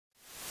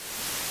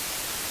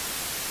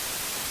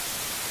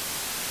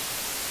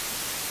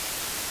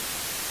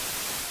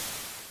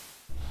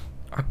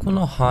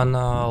No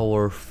Hana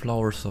or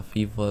Flowers of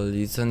Evil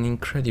is an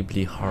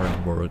incredibly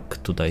hard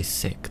work to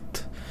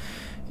dissect.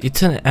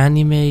 It's an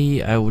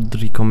anime I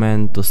would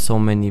recommend to so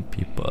many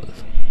people.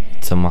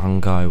 It's a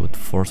manga I would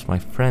force my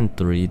friend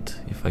to read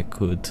if I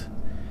could.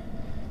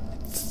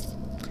 It's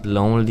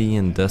lonely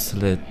and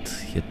desolate,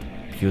 yet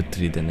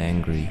putrid and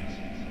angry.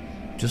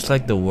 Just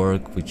like the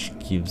work which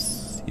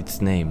gives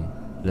its name,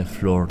 Le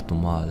Fleur du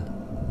Mal.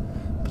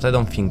 But I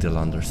don't think they'll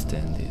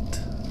understand it.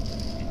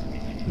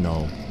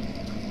 No,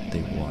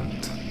 they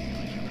won't.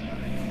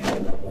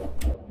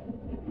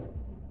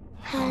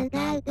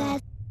 Hana ga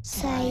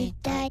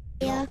saita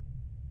yo.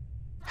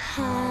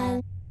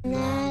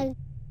 Hana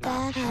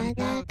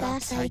ga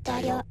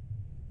saita yo.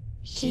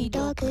 ひ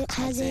どく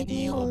風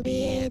に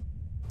怯え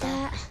た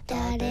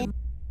誰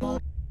も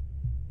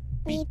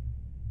見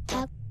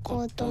た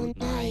こと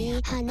な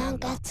い花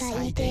が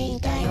咲いてい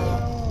たよ。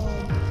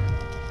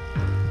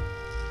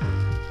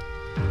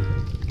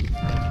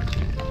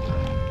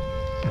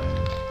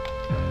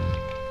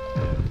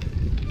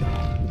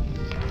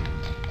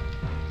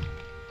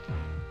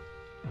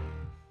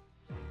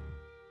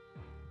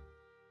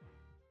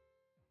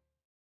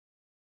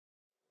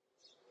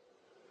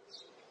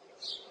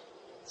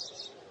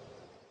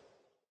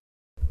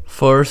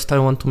First, I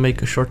want to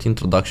make a short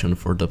introduction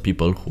for the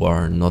people who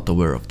are not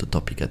aware of the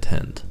topic at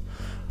hand,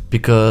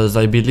 because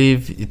I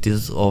believe it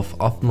is of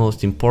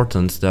utmost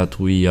importance that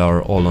we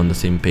are all on the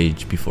same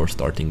page before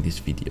starting this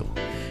video.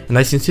 And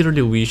I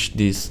sincerely wish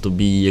this to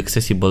be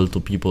accessible to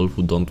people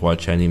who don't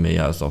watch anime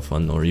as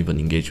often or even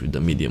engage with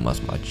the medium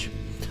as much.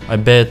 I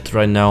bet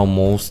right now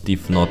most,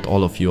 if not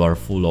all of you, are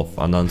full of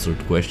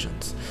unanswered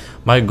questions.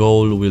 My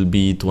goal will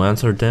be to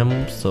answer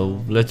them,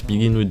 so let's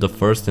begin with the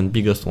first and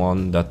biggest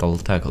one that I'll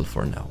tackle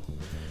for now.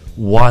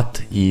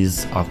 What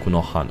is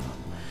No Hana?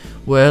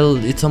 Well,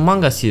 it's a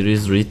manga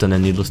series written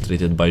and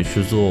illustrated by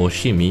Shuzuo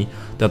Oshimi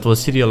that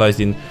was serialized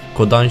in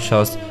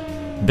Kodansha's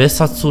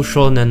Besatsu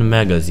Shonen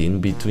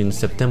magazine between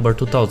September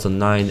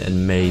 2009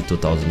 and May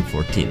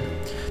 2014.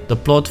 The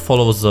plot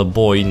follows a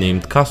boy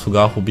named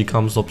Kasuga who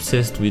becomes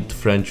obsessed with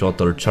French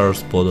author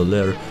Charles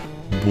Baudelaire's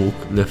book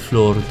Le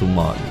Fleur du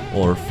Mal,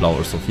 or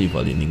Flowers of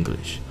Evil in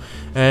English,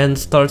 and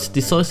starts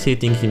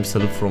dissociating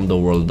himself from the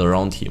world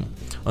around him,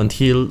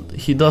 until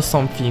he does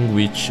something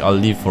which I'll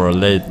leave for a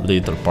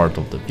later part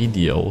of the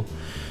video,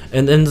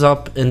 and ends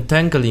up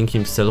entangling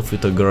himself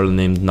with a girl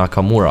named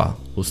Nakamura,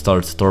 who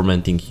starts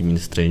tormenting him in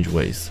strange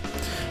ways.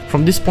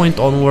 From this point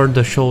onward,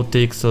 the show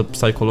takes a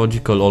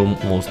psychological,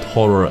 almost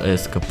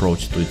horror-esque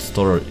approach to its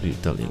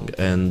storytelling,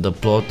 and the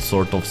plot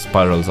sort of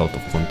spirals out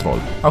of control.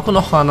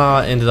 No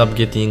Hana ended up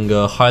getting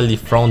a highly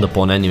frowned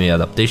upon anime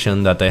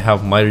adaptation that I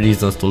have my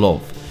reasons to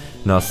love,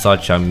 and as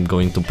such I'm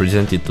going to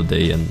present it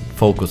today and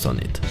focus on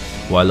it,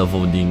 while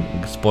avoiding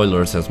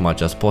spoilers as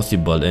much as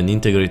possible and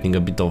integrating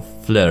a bit of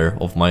flair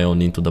of my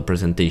own into the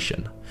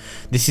presentation.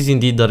 This is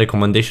indeed the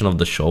recommendation of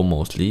the show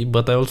mostly,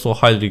 but I also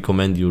highly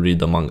recommend you read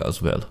the manga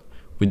as well.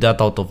 With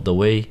that out of the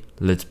way,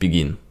 let's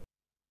begin.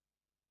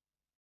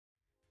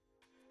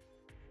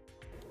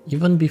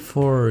 Even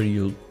before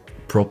you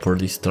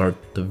properly start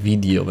the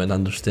video and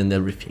understand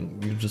everything,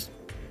 you just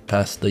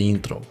pass the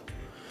intro.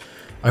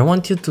 I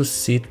want you to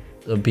sit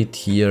a bit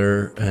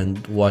here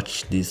and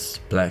watch this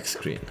black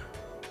screen,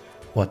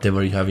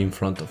 whatever you have in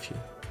front of you,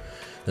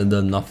 and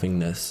the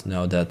nothingness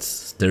now that's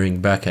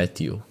staring back at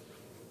you.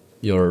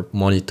 Your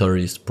monitor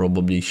is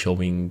probably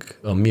showing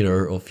a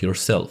mirror of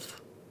yourself.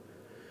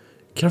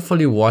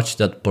 Carefully watch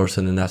that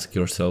person and ask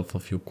yourself a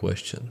few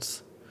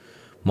questions.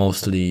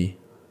 Mostly,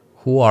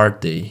 who are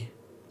they?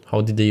 How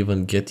did they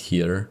even get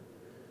here?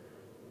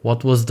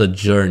 What was the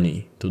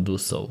journey to do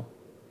so?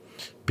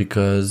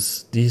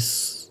 Because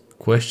these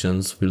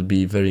questions will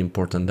be very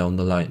important down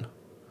the line.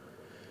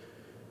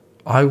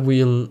 I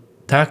will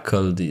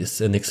tackle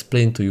this and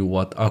explain to you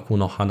what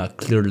No Hana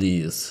clearly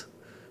is.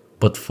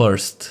 But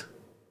first,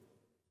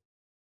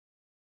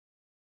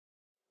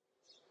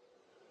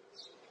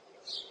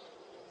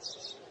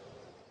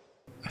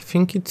 I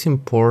think it's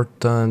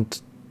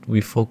important we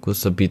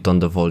focus a bit on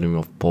the volume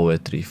of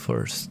poetry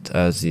first,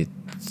 as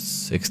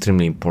it's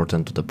extremely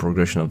important to the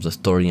progression of the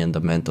story and the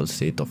mental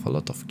state of a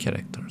lot of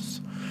characters.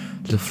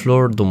 Le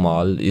Fleur du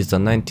Mal is a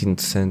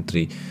 19th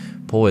century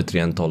poetry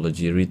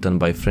anthology written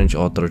by French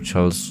author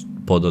Charles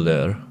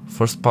Baudelaire,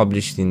 first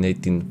published in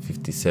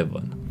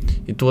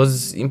 1857. It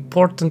was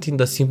important in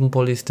the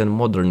symbolist and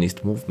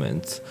modernist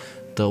movements,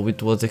 though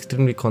it was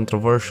extremely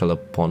controversial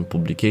upon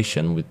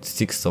publication, with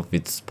 6 of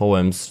its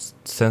poems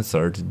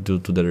censored due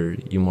to their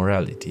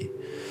immorality.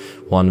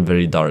 One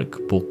very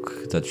dark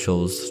book that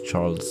shows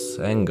Charles'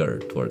 anger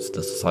towards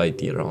the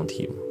society around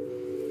him.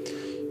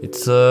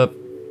 It's a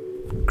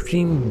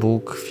grim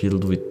book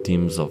filled with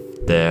themes of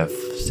death,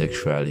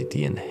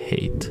 sexuality and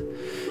hate.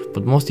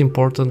 But most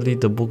importantly,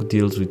 the book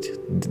deals with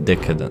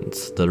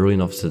decadence, the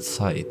ruin of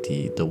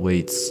society, the way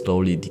it's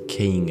slowly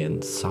decaying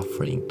and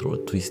suffering through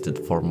a twisted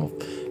form of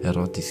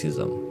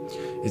eroticism.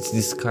 It's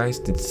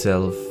disguised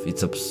itself,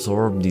 it's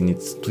absorbed in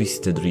its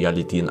twisted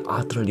reality and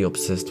utterly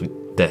obsessed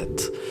with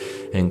death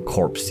and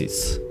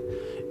corpses.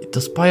 It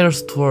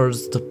aspires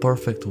towards the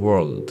perfect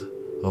world,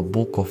 a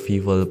book of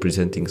evil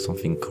presenting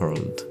something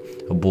curled,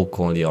 a book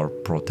only our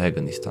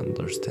protagonist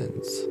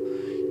understands.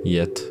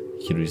 Yet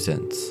he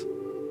resents.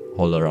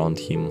 All around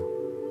him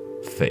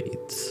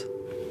fades.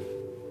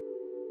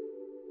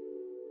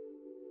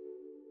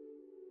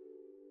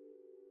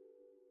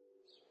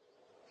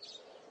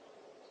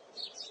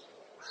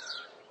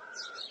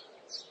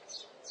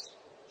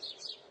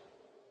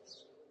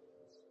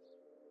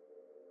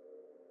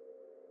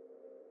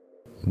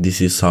 This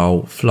is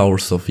how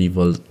Flowers of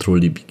Evil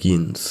truly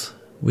begins.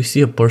 We see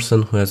a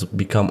person who has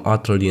become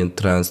utterly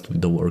entranced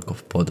with the work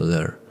of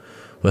Baudelaire,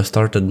 who has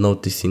started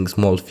noticing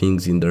small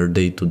things in their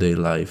day-to-day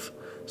life,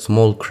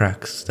 small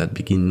cracks that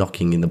begin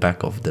knocking in the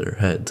back of their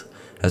head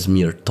as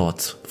mere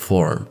thoughts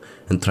form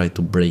and try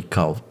to break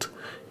out,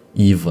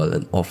 evil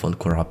and often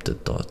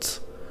corrupted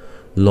thoughts,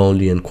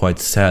 lonely and quite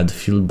sad,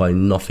 fueled by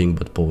nothing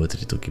but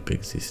poetry to keep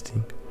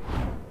existing.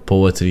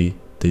 Poetry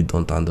they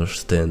don't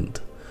understand.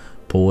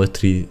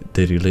 Poetry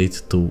they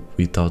relate to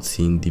without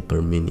seeing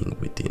deeper meaning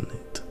within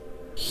it.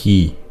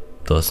 He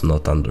does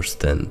not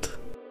understand.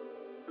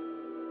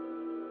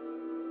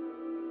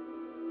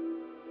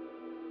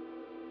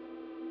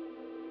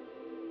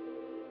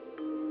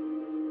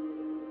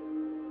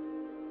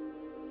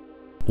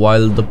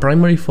 While the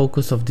primary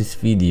focus of this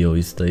video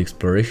is the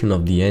exploration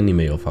of the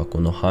anime of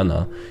No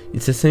Hana,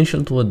 it's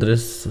essential to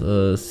address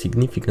a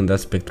significant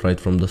aspect right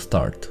from the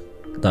start,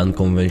 the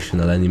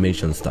unconventional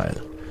animation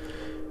style.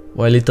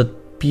 While it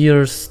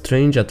appears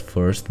strange at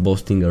first,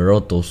 boasting a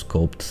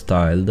rotoscoped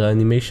style, the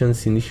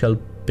animation's initial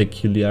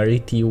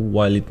peculiarity,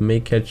 while it may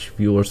catch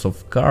viewers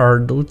off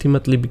guard,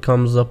 ultimately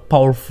becomes a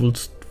powerful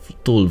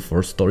tool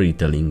for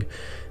storytelling,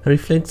 and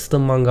reflects the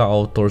manga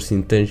author's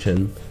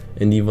intention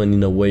and even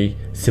in a way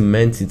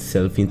cements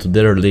itself into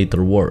their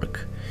later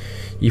work.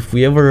 If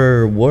we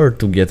ever were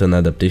to get an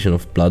adaptation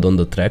of Blood on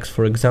the Tracks,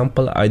 for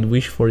example, I'd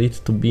wish for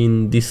it to be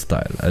in this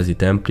style, as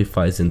it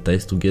amplifies and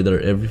ties together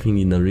everything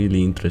in a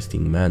really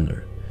interesting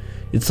manner.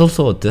 It's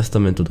also a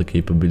testament to the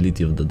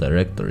capability of the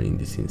director in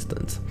this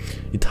instance.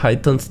 It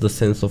heightens the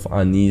sense of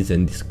unease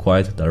and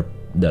disquiet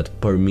that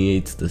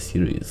permeates the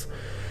series,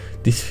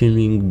 this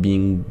feeling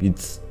being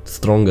its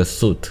strongest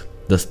suit.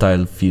 The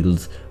style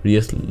feels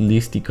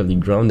realistically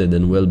grounded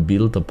and well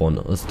built upon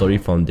a story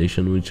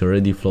foundation which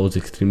already flows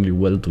extremely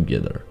well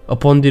together.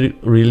 Upon the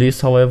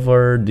release,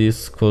 however,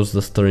 this caused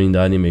a stir in the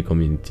anime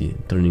community,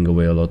 turning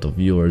away a lot of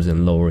viewers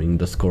and lowering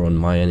the score on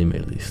my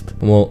anime list.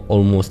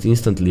 Almost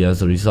instantly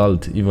as a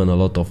result, even a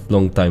lot of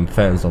longtime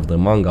fans of the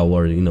manga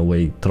were in a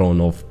way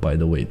thrown off by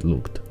the way it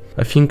looked.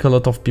 I think a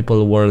lot of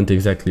people weren't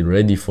exactly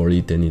ready for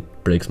it, and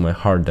it breaks my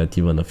heart that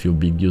even a few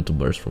big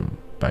YouTubers from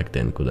back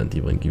then couldn't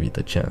even give it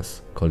a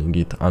chance, calling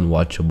it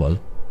unwatchable.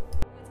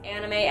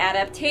 Anime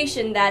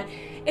adaptation that,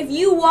 if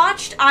you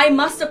watched, I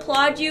must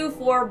applaud you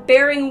for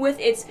bearing with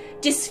its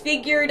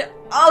disfigured,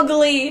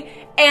 ugly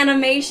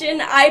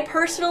animation. I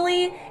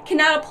personally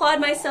cannot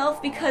applaud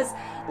myself because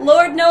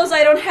Lord knows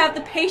I don't have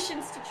the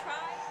patience to try.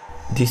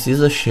 This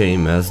is a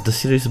shame, as the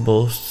series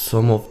boasts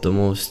some of the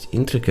most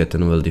intricate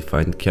and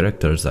well-defined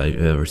characters I've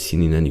ever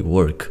seen in any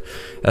work.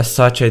 As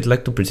such, I'd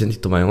like to present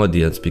it to my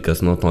audience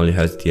because not only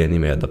has the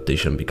anime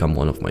adaptation become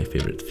one of my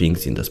favorite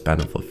things in the span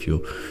of a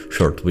few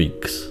short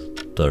weeks,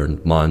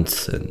 turned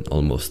months and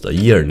almost a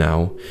year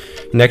now,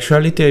 in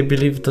actuality I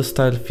believe the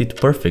style fit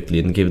perfectly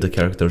and gave the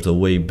characters a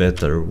way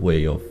better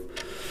way of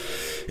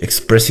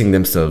expressing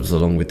themselves,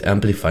 along with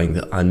amplifying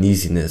the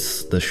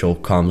uneasiness the show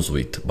comes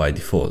with by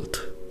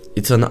default.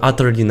 It's an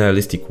utterly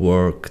nihilistic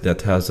work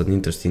that has an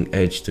interesting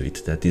edge to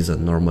it that isn't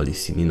normally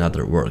seen in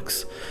other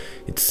works.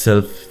 It's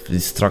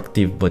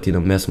self-destructive but in a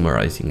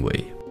mesmerizing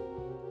way.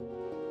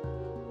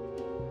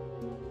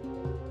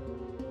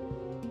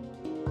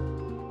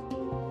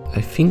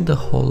 I think the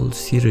whole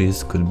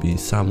series could be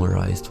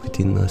summarized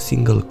within a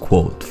single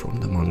quote from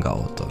the manga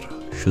author,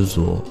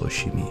 Shuzuo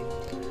Oshimi.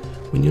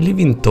 When you live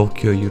in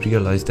Tokyo, you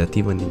realize that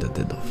even in the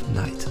dead of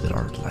night there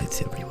are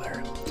lights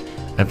everywhere.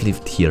 I've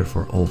lived here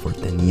for over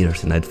 10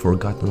 years and I'd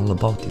forgotten all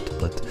about it,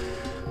 but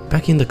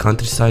back in the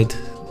countryside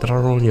there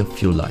are only a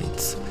few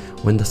lights.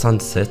 When the sun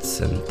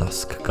sets and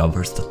dusk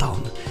covers the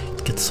town,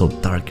 it gets so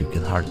dark you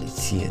can hardly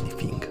see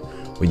anything.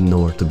 With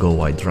nowhere to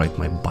go, I'd ride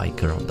my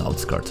bike around the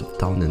outskirts of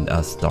town, and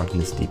as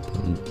darkness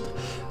deepened,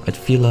 I'd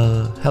feel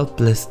a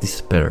helpless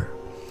despair.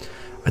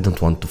 I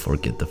don't want to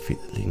forget the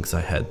feelings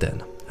I had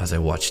then, as I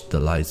watched the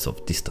lights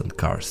of distant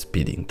cars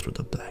speeding through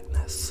the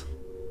blackness.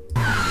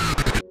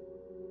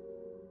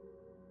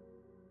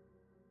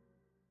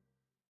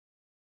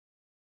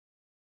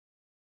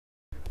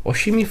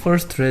 Oshimi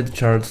first read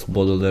Charles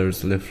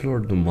Baudelaire's Les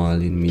Fleurs du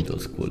Mal in middle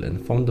school and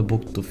found the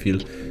book to feel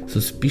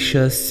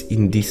suspicious,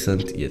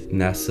 indecent, yet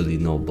nastily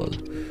noble.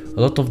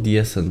 A lot of the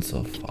essence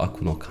of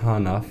No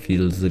Hana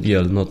feels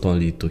real not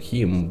only to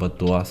him but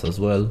to us as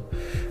well,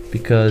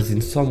 because in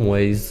some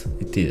ways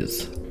it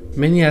is.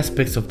 Many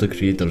aspects of the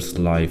creator's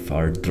life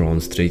are drawn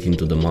straight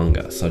into the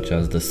manga, such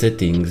as the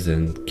settings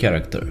and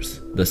characters.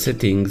 The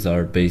settings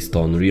are based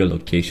on real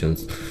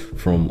locations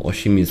from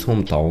Oshimi's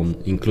hometown,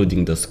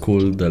 including the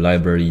school, the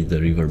library, the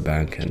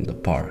riverbank, and the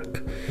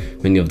park.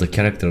 Many of the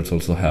characters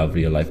also have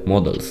real-life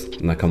models.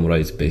 Nakamura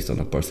is based on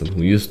a person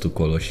who used to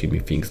call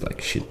Oshimi things like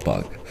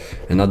shitbug,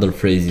 and other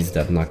phrases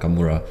that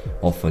Nakamura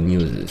often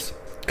uses.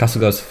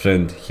 Kasuga's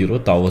friend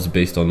Hirota was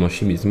based on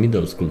Oshimi's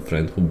middle school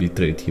friend who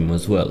betrayed him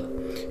as well.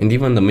 And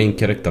even the main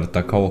character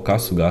Takao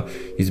Kasuga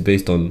is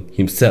based on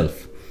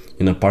himself,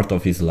 in a part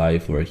of his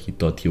life where he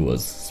thought he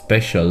was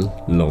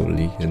special,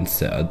 lonely and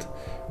sad,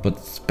 but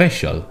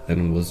special,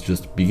 and was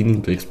just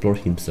beginning to explore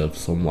himself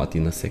somewhat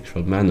in a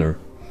sexual manner.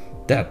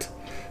 That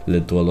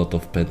led to a lot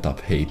of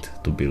pent-up hate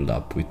to build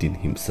up within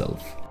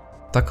himself.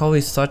 Takao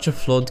is such a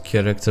flawed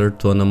character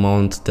to an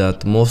amount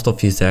that most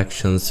of his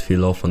actions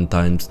feel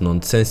oftentimes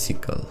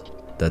nonsensical.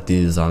 That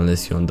is,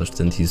 unless you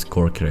understand his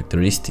core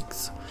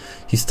characteristics.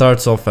 He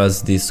starts off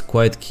as this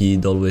quiet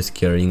kid always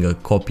carrying a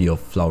copy of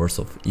Flowers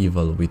of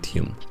Evil with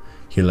him.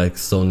 He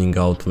likes zoning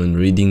out when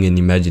reading and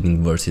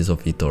imagining verses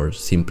of it, or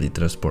simply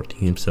transporting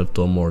himself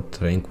to a more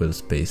tranquil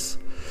space.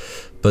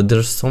 But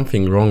there's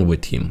something wrong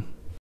with him.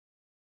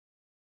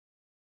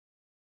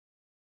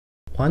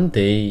 One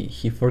day,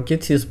 he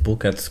forgets his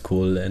book at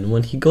school, and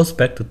when he goes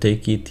back to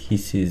take it, he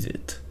sees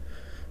it.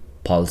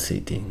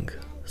 Pulsating,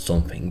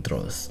 something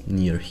draws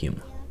near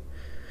him.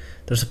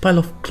 There's a pile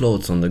of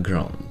clothes on the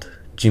ground.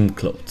 Gym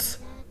clothes.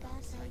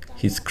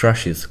 His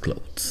crush's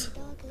clothes.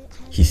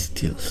 He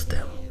steals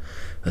them.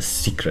 A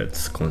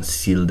secret's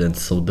concealed, and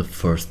so the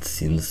first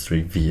sin's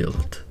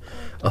revealed.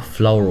 A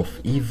flower of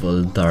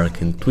evil,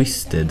 dark and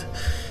twisted.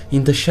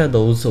 In the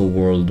shadows, a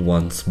world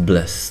once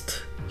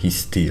blessed. He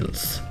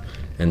steals.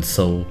 And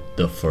so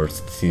the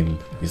first sin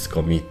is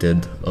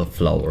committed, a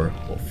flower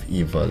of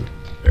evil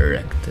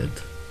erected.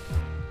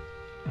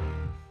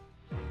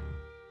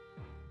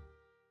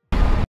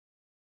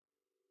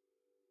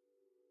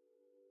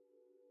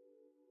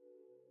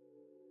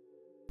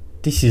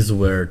 This is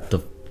where the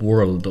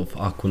world of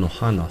Aku no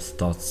Hana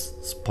starts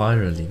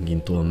spiraling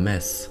into a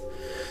mess.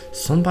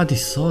 Somebody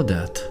saw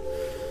that.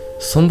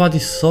 Somebody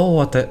saw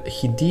what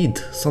he did.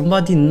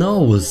 Somebody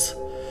knows.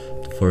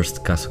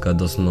 First, Kasuga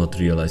does not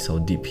realize how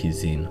deep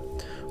he's in.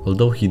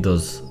 Although he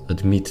does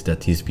admit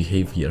that his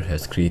behavior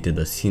has created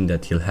a sin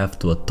that he'll have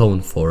to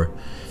atone for,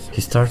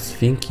 he starts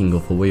thinking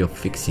of a way of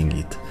fixing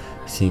it.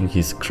 Seeing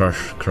his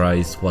crush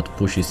cries what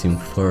pushes him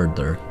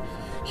further.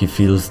 He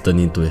feels the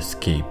need to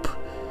escape.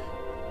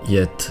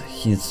 Yet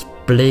he's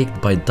plagued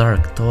by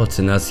dark thoughts,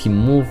 and as he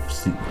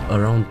moves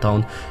around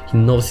town, he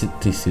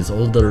notices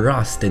all the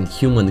rust and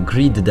human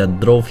greed that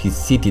drove his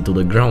city to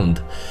the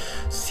ground.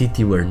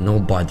 City where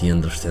nobody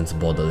understands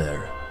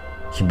Baudelaire.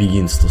 He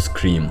begins to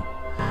scream.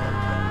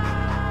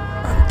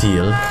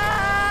 Until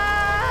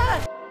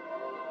a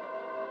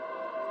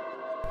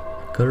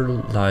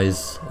girl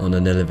lies on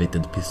an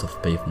elevated piece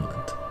of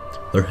pavement.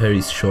 Her hair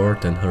is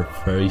short and her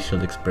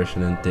facial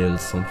expression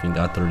entails something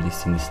utterly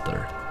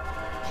sinister.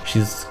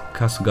 She's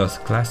Kasuga's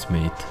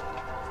classmate.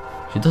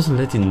 She doesn't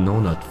let him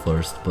know at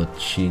first, but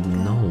she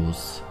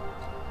knows.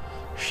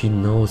 She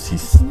knows he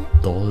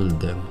stole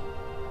them.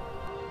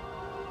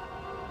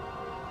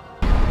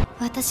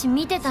 私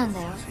見てたん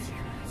だよ。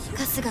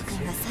春日くん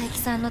が佐伯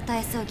さんの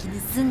体操着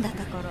盗んだ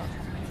ところ。バ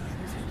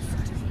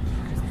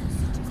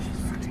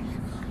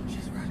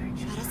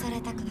ラされ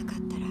たくなか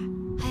ったら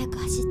早く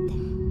走って。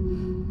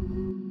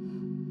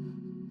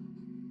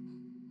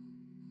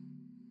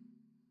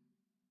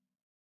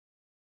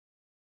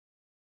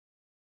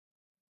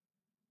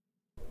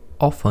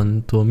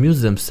Often, to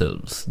amuse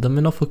themselves, the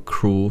men of a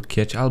crew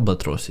catch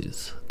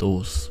albatrosses,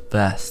 those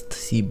vast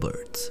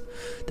seabirds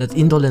that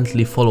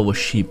indolently follow a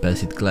ship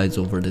as it glides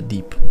over the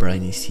deep,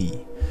 briny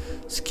sea.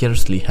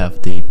 Scarcely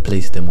have they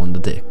placed them on the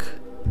deck.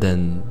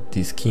 Then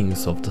these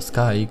kings of the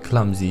sky,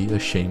 clumsy,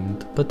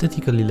 ashamed,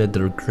 pathetically let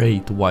their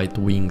great white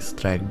wings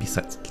drag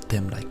beside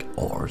them like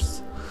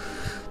oars.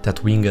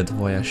 That winged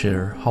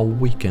voyageur, how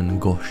weak and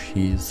gauche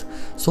he is,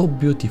 so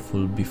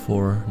beautiful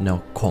before,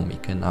 now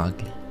comic and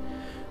ugly.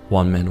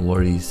 One man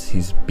worries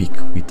his beak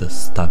with a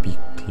stubby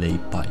clay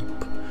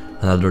pipe.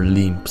 Another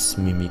limps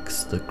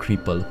mimics the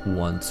cripple who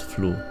once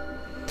flew.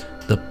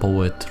 The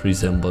poet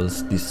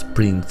resembles this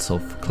prince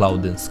of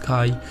cloud and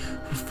sky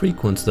who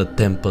frequents the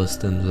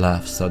tempest and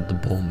laughs at the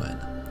bowman.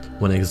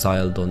 When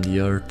exiled on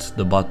the earth,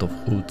 the butt of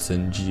hoots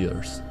and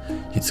jeers,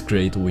 its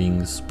great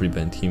wings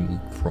prevent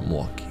him from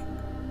walking.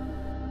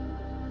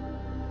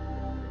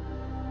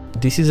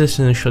 This is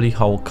essentially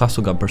how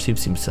Kasuga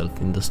perceives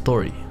himself in the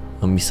story.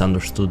 A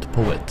misunderstood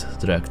poet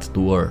dragged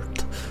to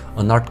earth,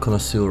 an art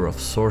connoisseur of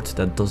sorts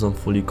that doesn't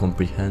fully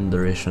comprehend the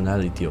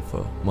rationality of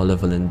a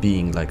malevolent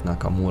being like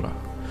Nakamura.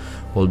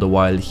 All the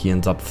while he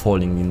ends up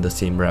falling in the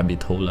same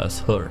rabbit hole as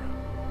her.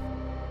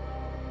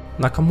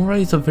 Nakamura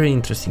is a very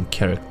interesting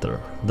character.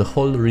 The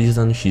whole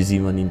reason she's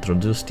even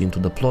introduced into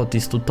the plot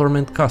is to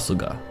torment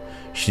Kasuga.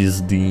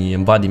 She's the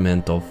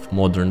embodiment of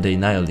modern day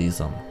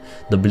nihilism,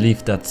 the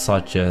belief that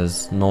such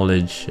as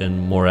knowledge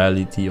and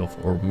morality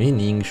or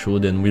meaning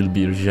should and will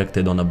be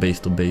rejected on a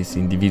base-to-base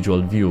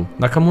individual view.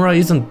 Nakamura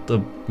isn't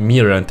a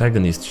mere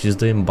antagonist, she's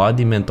the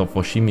embodiment of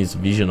Oshimi's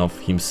vision of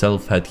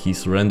himself had he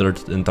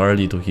surrendered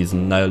entirely to his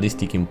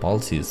nihilistic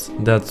impulses.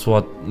 That's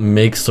what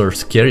makes her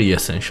scary,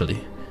 essentially.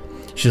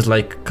 She's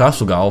like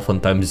Kasuga,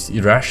 oftentimes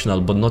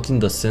irrational, but not in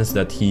the sense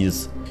that he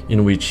is,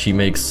 in which she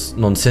makes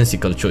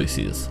nonsensical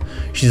choices.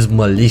 She's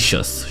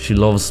malicious, she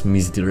loves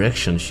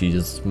misdirection, she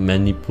is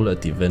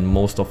manipulative, and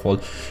most of all,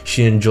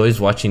 she enjoys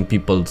watching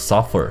people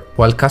suffer.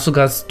 While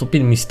Kasuga's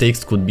stupid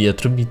mistakes could be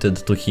attributed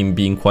to him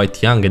being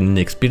quite young and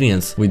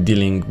inexperienced with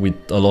dealing with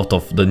a lot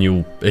of the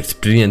new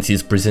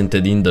experiences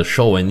presented in the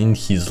show and in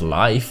his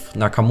life,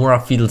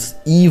 Nakamura feels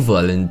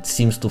evil and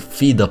seems to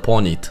feed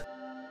upon it.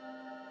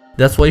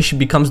 That's why she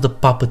becomes the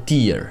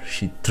puppeteer.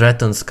 She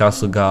threatens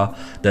Kasuga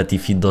that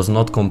if he does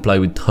not comply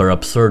with her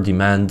absurd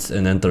demands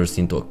and enters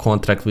into a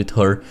contract with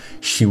her,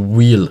 she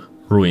will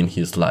ruin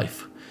his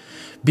life.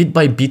 Bit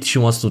by bit, she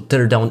wants to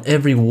tear down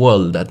every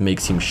wall that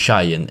makes him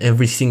shy and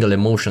every single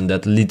emotion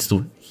that leads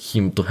to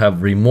him to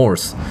have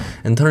remorse,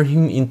 and turn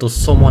him into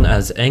someone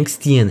as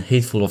angsty and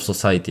hateful of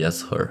society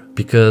as her.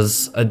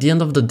 Because at the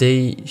end of the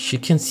day, she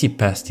can see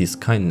past his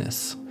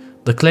kindness.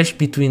 The clash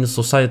between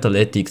societal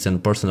ethics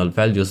and personal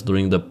values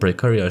during the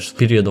precarious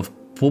period of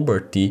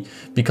puberty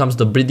becomes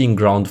the breeding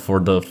ground for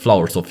the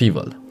flowers of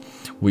evil,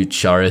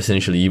 which are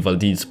essentially evil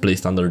deeds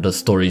placed under the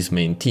story's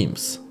main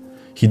themes.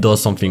 He does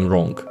something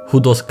wrong. Who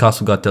does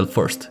Kasuga tell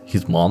first?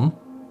 His mom?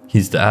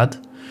 His dad?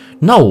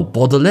 No,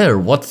 Baudelaire.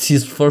 What's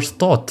his first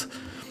thought?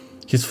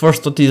 His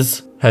first thought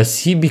is, has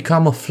he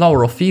become a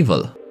flower of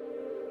evil?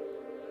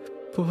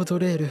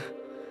 Baudelaire,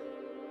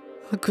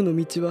 悪の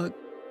道は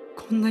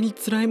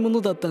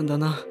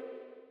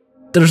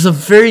There's a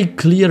very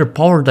clear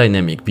power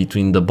dynamic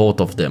between the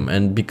both of them,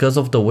 and because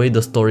of the way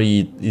the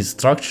story is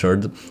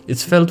structured,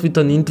 it's felt with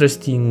an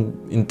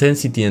interesting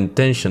intensity and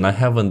tension I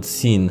haven't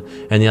seen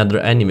any other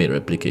anime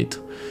replicate.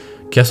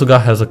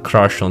 Kasuga has a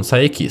crush on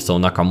Saeki, so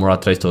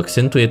Nakamura tries to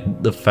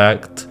accentuate the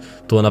fact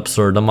to an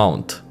absurd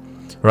amount.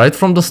 Right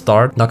from the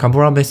start,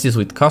 Nakamura messes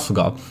with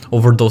Kasuga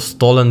over those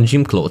stolen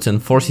gym clothes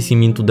and forces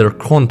him into their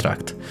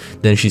contract.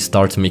 Then she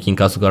starts making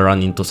Kasuga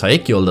run into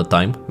Saeki all the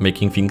time,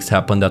 making things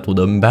happen that would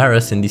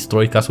embarrass and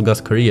destroy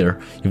Kasuga's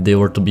career if they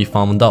were to be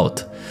found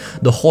out.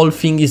 The whole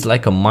thing is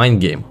like a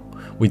mind game,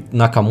 with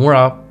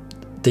Nakamura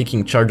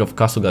taking charge of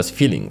Kasuga's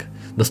feeling.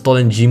 The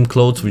stolen gym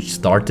clothes, which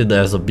started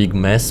as a big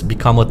mess,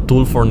 become a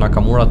tool for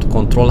Nakamura to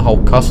control how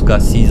Kasuga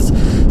sees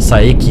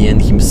Saeki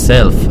and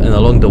himself, and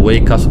along the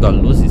way Kasuga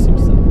loses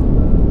himself.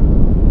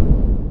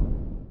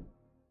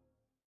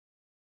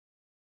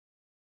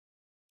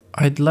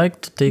 I'd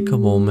like to take a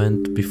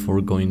moment before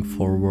going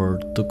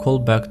forward to call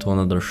back to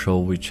another show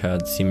which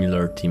had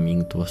similar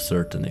theming to a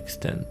certain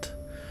extent.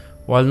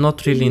 While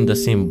not really in the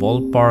same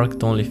ballpark,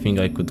 the only thing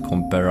I could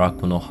compare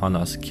No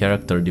Hana's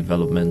character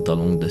development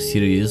along the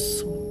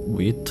series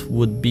with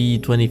would be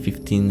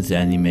 2015's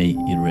anime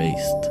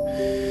Erased.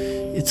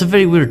 It's a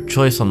very weird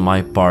choice on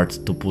my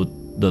part to put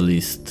the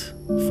list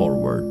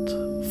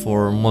forward,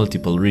 for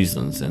multiple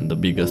reasons, and the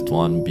biggest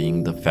one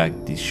being the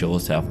fact these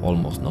shows have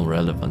almost no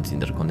relevance in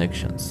their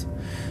connections.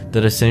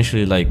 They're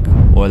essentially like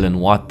oil and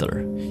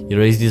water.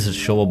 Erased is a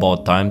show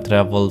about time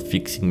travel,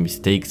 fixing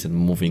mistakes and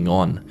moving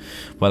on,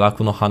 while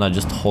No Hana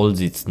just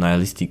holds its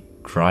nihilistic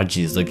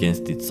grudges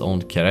against its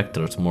own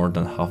characters more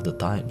than half the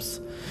times.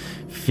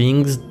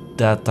 Things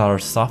that are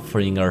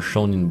suffering are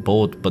shown in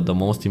both, but the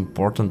most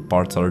important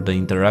parts are the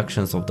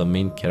interactions of the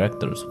main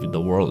characters with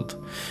the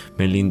world,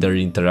 mainly in their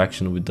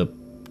interaction with the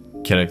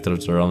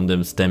characters around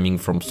them stemming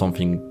from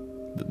something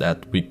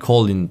that we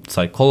call in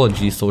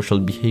psychology social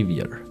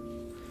behavior.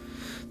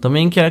 The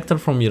main character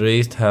from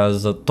Erased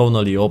has a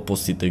tonally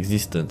opposite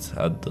existence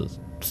at the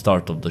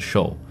start of the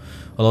show.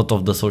 A lot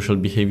of the social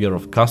behavior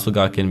of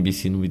Kasuga can be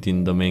seen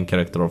within the main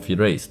character of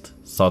Erased,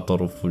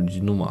 Satoru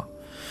Fujinuma,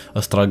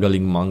 a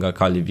struggling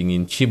mangaka living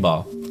in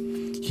Chiba.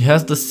 He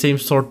has the same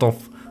sort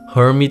of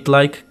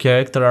hermit-like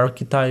character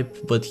archetype,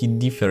 but he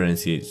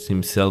differentiates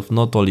himself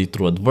not only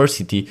through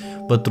adversity,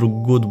 but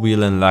through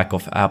goodwill and lack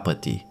of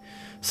apathy.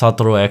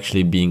 Satoru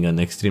actually being an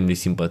extremely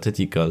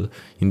sympathetical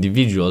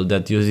individual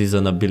that uses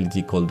an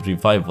ability called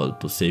Revival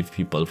to save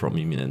people from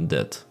imminent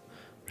death.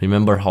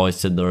 Remember how I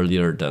said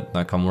earlier that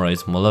Nakamura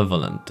is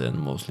malevolent and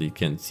mostly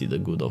can't see the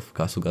good of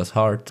Kasuga's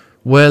heart?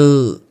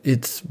 Well,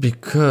 it's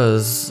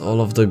because all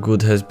of the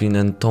good has been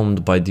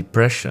entombed by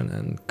depression,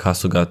 and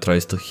Kasuga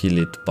tries to heal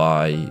it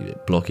by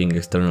blocking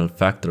external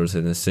factors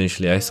and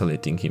essentially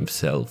isolating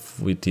himself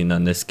within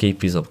an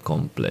escapism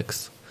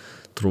complex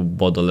through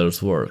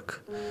Baudelaire's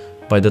work.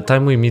 By the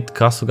time we meet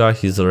Kasuga,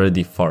 he's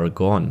already far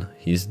gone.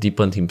 He's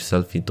deepened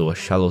himself into a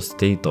shallow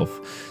state of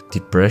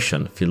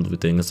depression filled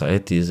with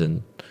anxieties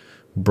and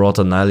brought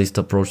a nihilist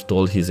approach to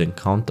all his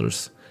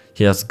encounters.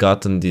 He has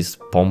gotten this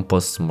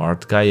pompous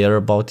smart guy air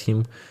about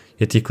him,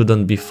 yet he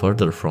couldn't be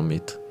further from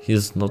it.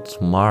 He's not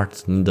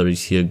smart, neither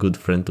is he a good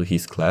friend to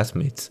his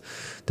classmates.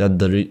 That's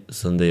the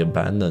reason they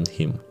abandoned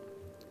him.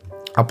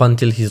 Up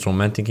until his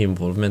romantic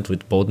involvement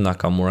with both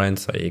Nakamura and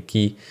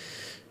Saeki,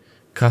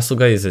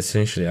 Kasuga is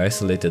essentially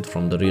isolated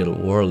from the real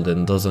world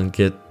and doesn't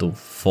get to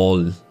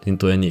fall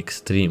into any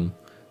extreme.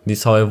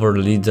 This, however,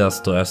 leads us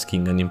to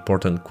asking an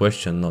important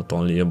question not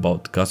only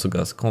about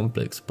Kasuga's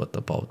complex, but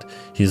about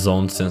his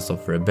own sense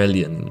of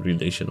rebellion in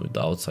relation with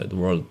the outside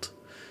world.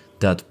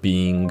 That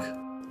being,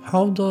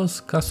 how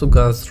does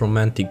Kasuga's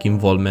romantic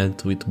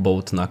involvement with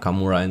both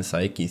Nakamura and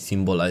Saeki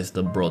symbolize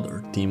the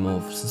broader theme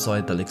of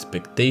societal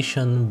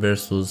expectation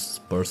versus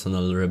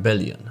personal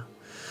rebellion?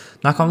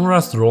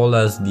 Nakamura's role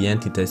as the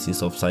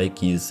antithesis of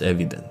Saeki is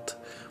evident.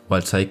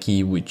 While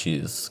Saeki, which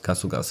is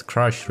Kasuga's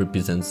crush,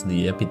 represents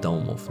the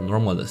epitome of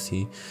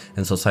normalcy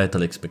and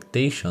societal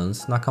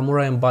expectations,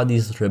 Nakamura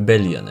embodies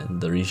rebellion and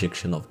the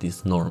rejection of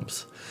these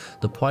norms.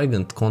 The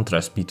poignant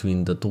contrast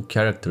between the two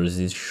characters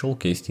is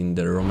showcased in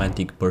their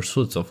romantic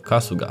pursuits of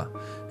Kasuga,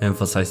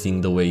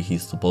 emphasizing the way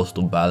he's supposed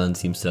to balance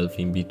himself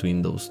in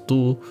between those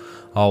two,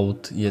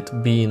 out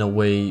yet be in a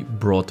way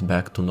brought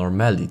back to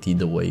normality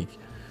the way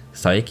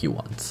Saeki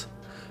wants.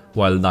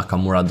 While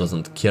Nakamura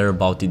doesn't care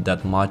about it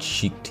that much,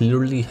 she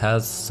clearly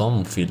has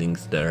some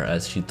feelings there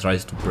as she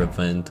tries to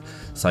prevent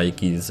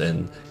Saeki's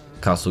and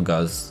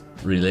Kasuga's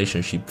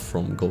relationship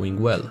from going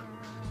well.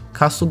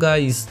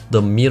 Kasuga is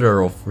the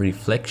mirror of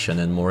reflection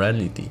and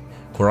morality,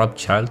 corrupt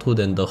childhood,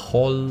 and the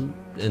whole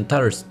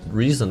entire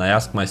reason I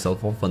ask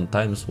myself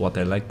oftentimes what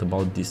I liked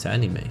about this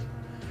anime.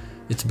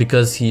 It's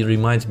because he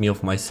reminds me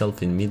of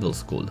myself in middle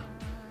school.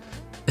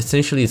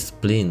 Essentially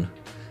Spleen.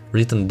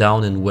 Written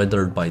down and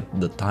weathered by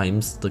the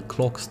times, the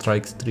clock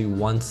strikes 3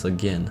 once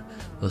again,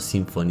 a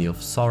symphony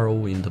of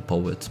sorrow in the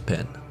poet's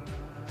pen.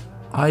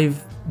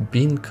 I've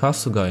been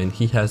Kasuga and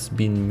he has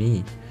been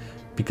me,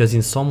 because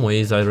in some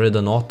ways I read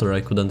an author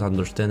I couldn't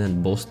understand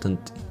and boasted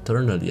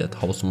eternally at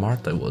how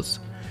smart I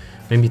was.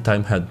 Maybe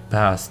time had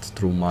passed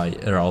through my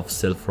era of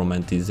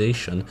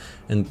self-romanticization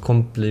and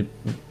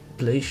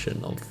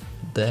contemplation of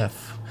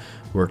death,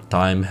 where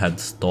time had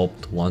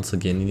stopped once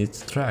again in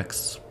its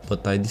tracks,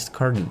 but I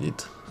discarded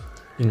it.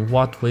 In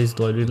what ways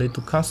do I relate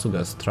to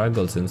Kasuga's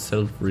struggles and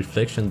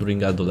self-reflection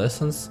during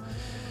adolescence?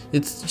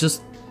 It's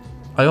just,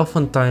 I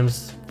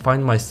oftentimes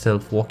find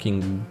myself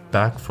walking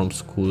back from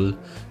school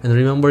and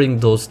remembering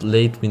those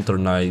late winter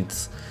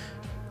nights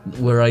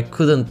where I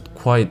couldn't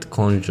quite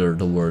conjure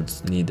the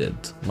words needed.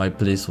 My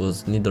place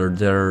was neither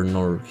there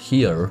nor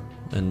here,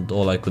 and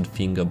all I could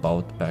think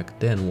about back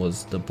then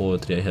was the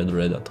poetry I had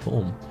read at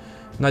home.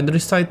 And I'd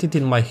recite it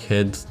in my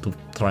head,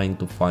 trying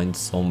to find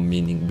some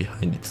meaning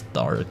behind its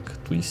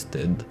dark,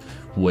 twisted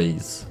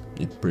ways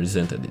it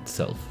presented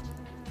itself.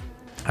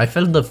 I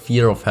felt the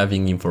fear of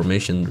having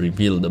information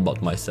revealed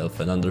about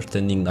myself, and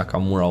understanding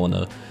Nakamura on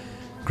a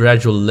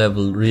gradual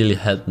level really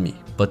helped me,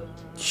 but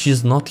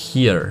she's not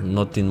here,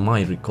 not in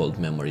my recalled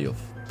memory of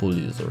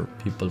bullies or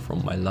people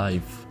from my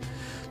life.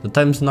 The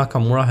times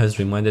Nakamura has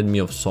reminded me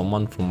of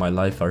someone from my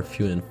life are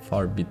few and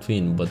far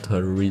between, but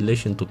her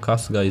relation to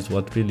Kasuga is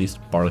what really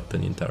sparked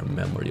an entire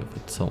memory of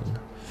its own.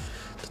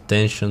 The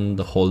tension,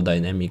 the whole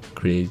dynamic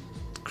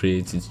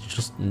creates, it's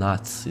just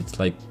nuts. It's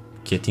like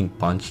getting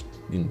punched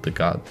in the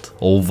gut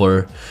over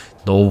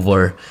and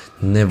over,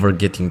 never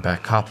getting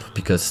back up,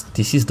 because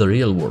this is the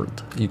real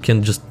world. You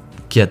can't just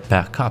get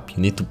back up,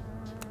 you need to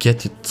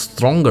get it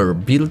stronger,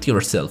 build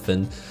yourself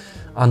and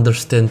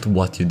understand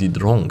what you did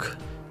wrong.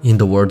 In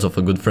the words of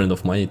a good friend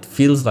of mine, it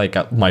feels like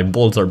my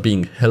balls are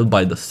being held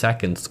by the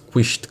sack and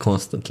squished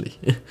constantly.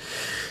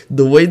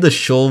 The way the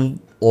show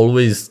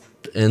always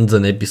ends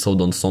an episode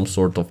on some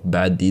sort of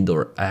bad deed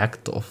or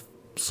act of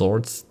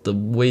sorts, the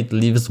way it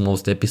leaves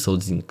most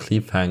episodes in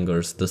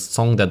cliffhangers, the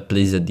song that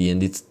plays at the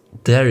end, it's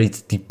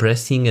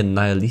depressing and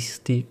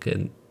nihilistic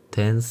and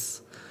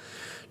tense.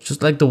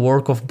 Just like the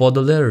work of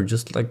Baudelaire,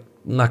 just like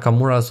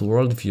Nakamura's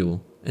worldview.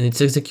 And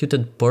it's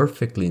executed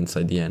perfectly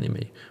inside the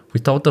anime.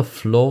 Without a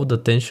flow, the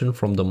tension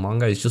from the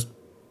manga is just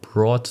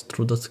brought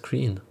through the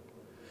screen.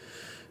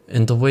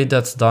 And the way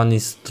that's done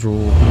is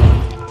through...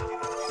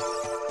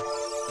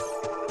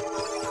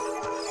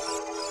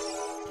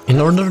 In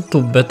order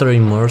to better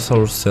immerse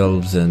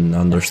ourselves and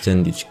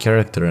understand each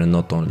character, and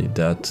not only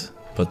that,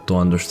 but to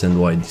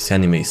understand why this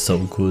anime is so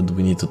good,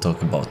 we need to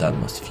talk about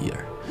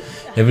atmosphere.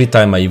 Every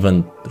time I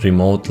even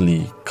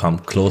remotely come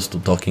close to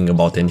talking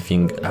about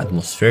anything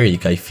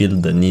atmospheric, I feel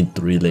the need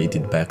to relate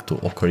it back to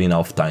Ocarina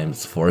of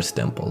Time's Forest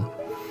Temple.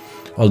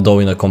 Although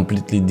in a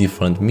completely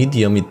different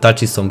medium, it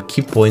touches some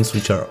key points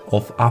which are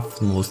of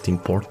utmost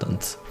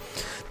importance.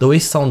 The way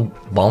sound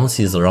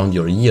bounces around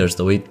your ears,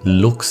 the way it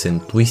looks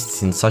and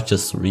twists in such a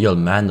surreal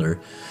manner,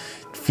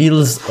 it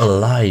feels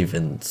alive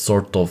and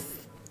sort of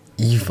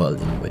evil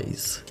in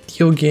ways.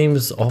 Video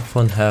games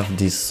often have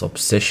this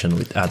obsession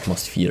with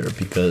atmosphere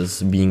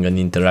because being an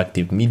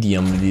interactive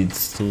medium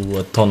leads to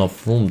a ton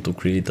of room to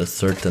create a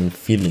certain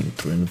feeling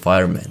through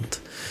environment.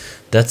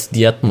 That's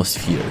the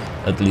atmosphere,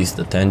 at least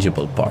the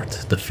tangible part,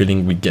 the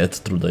feeling we get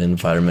through the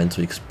environment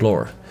we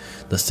explore.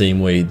 The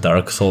same way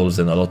Dark Souls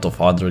and a lot of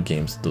other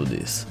games do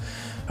this.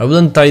 I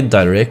wouldn't tie it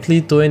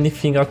directly to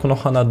anything No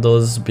Hana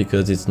does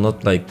because it's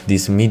not like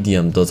this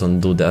medium doesn't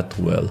do that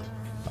well.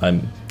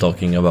 I'm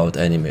talking about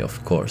anime,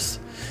 of course.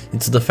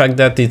 It's the fact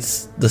that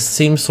it's the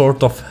same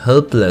sort of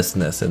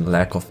helplessness and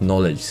lack of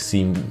knowledge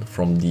seen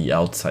from the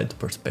outside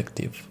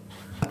perspective.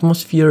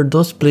 Atmosphere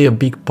does play a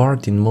big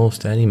part in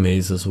most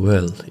animes as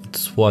well.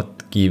 It's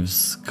what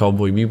gives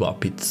Cowboy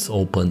Bebop its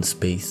open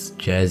space,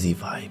 jazzy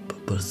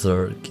vibe,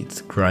 Berserk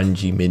its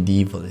grungy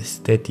medieval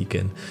aesthetic,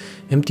 and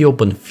empty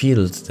open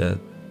fields. That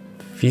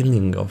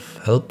feeling of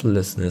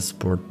helplessness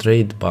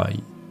portrayed by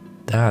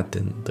that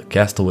and the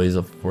castaways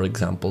of, for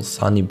example,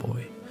 Sunny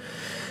Boy.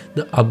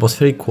 The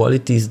atmospheric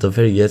quality is the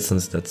very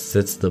essence that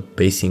sets the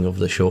pacing of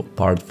the show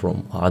apart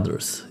from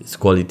others. Its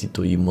quality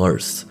to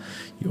immerse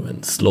you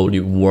and slowly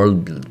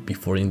world build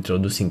before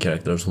introducing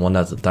characters one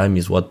at a time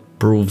is what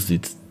proves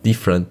it's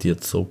different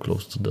yet so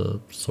close to the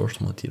source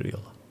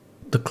material.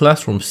 The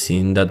classroom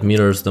scene that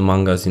mirrors the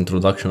manga's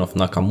introduction of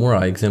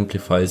Nakamura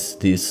exemplifies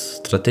this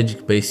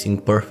strategic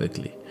pacing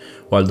perfectly.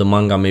 While the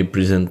manga may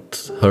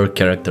present her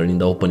character in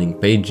the opening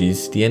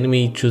pages, the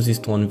anime chooses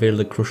to unveil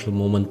the crucial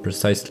moment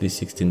precisely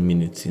 16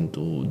 minutes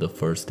into the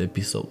first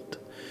episode.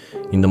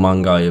 In the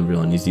manga,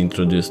 everyone is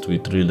introduced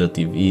with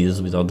relative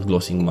ease without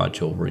glossing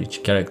much over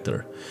each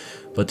character.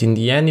 But in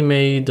the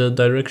anime, the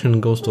direction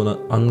goes to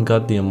an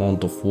ungodly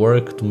amount of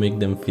work to make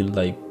them feel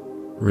like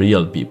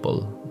real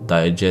people,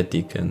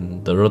 diegetic,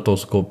 and the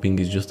rotoscoping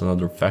is just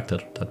another factor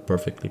that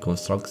perfectly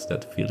constructs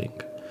that feeling.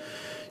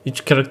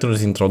 Each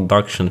character's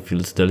introduction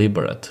feels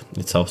deliberate.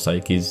 It's how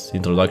Saeki's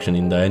introduction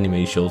in the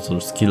anime shows her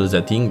skills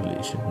at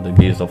English. The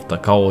gaze of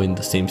Takao in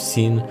the same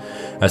scene,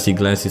 as he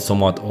glances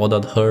somewhat odd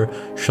at her,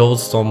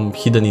 shows some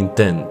hidden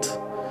intent,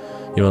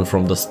 even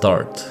from the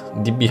start,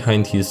 deep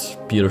behind his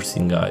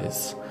piercing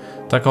eyes.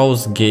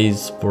 Takao's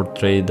gaze,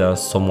 portrayed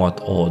as somewhat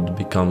odd,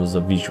 becomes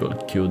a visual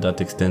cue that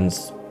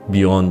extends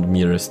beyond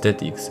mere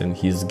aesthetics, and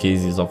his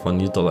gaze is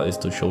often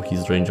utilized to show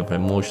his range of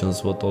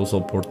emotions, but also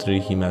portray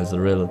him as a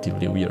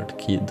relatively weird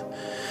kid,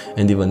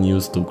 and even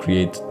used to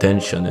create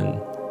tension and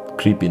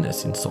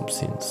creepiness in some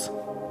scenes.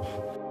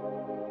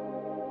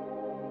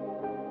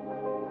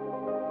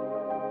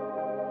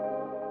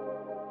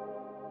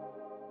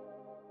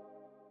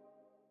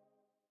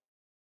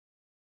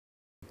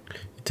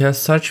 It has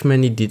such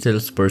many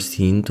details per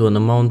scene to an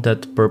amount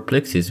that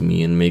perplexes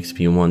me and makes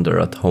me wonder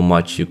at how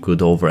much you could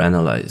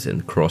overanalyze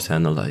and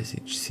cross-analyze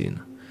each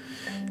scene.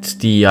 It's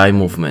the eye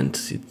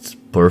movement, it's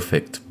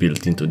perfect,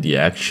 built into the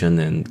action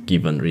and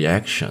given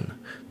reaction.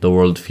 The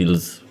world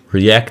feels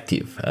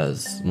reactive,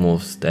 as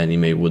most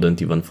anime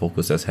wouldn't even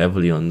focus as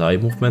heavily on the eye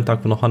movement.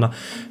 No Hana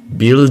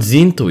builds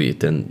into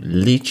it and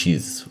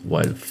leeches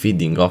while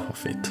feeding off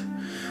of it.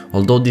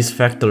 Although these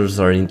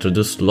factors are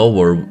introduced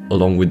slower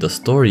along with the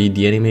story,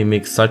 the anime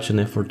makes such an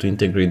effort to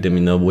integrate them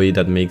in a way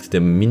that makes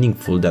them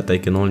meaningful that I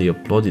can only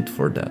applaud it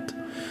for that.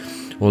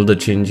 All the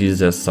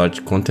changes as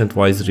such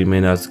content-wise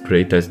remain as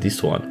great as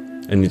this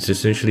one, and it's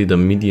essentially the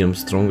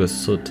medium's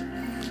strongest suit.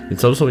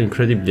 It's also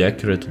incredibly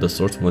accurate to the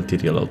source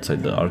material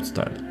outside the art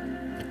style.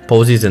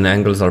 Poses and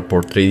angles are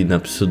portrayed in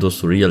a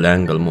pseudo-surreal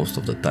angle most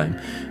of the time,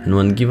 and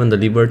when given the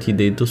liberty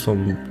they do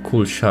some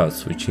cool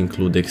shots which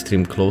include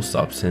extreme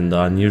close-ups and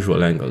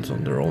unusual angles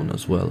on their own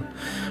as well.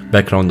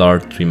 Background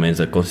art remains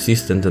a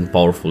consistent and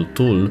powerful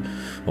tool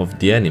of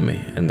the anime,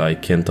 and I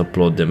can't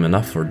applaud them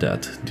enough for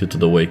that, due to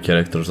the way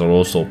characters are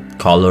also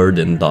colored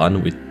and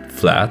done with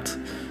flat.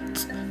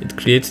 It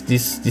creates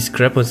this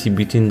discrepancy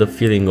between the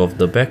feeling of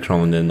the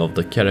background and of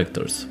the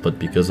characters, but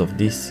because of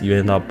this you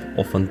end up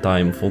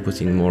oftentimes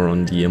focusing more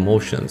on the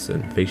emotions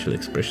and facial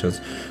expressions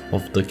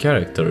of the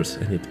characters,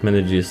 and it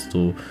manages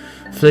to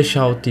flesh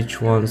out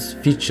each one's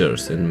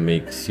features and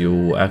makes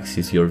you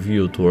axis your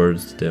view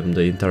towards them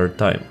the entire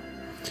time.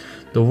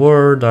 The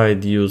word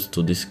I'd use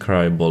to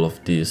describe all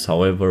of this,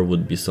 however,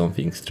 would be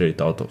something straight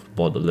out of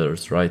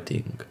Baudelaire's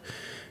writing,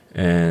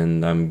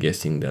 and I'm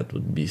guessing that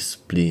would be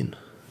spleen.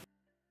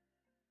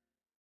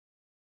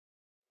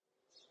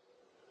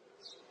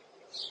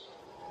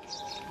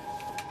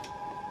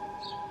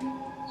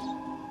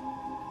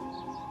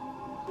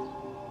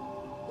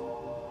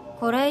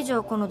 これ以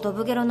上このド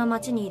ブゲロな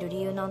町にいる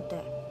理由なん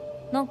て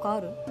なんか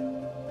ある?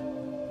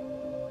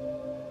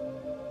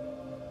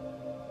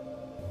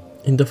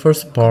 In the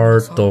first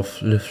part of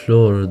Le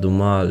Fleur du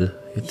Mal,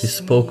 it is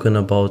spoken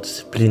about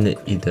spleen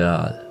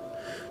ideal.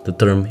 The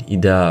term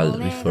ideal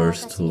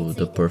refers to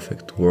the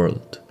perfect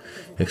world,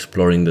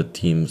 exploring the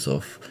themes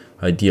of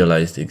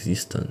idealized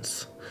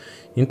existence.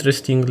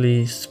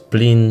 Interestingly,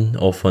 spleen,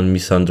 often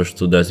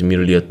misunderstood as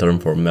merely a term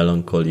for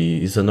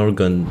melancholy, is an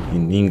organ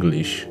in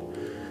English.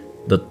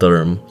 The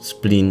term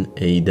spleen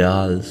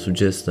ideal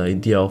suggests the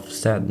idea of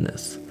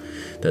sadness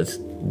that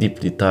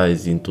deeply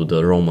ties into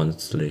the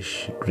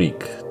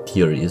Roman/Greek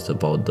theories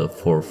about the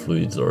four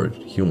fluids or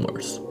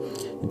humors.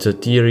 It's a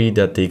theory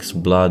that takes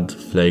blood,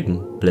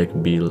 phlegm, black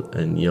bile,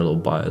 and yellow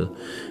bile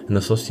and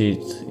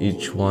associates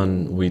each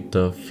one with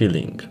a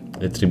feeling,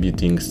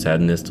 attributing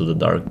sadness to the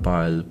dark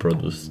bile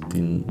produced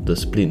in the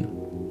spleen.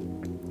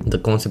 The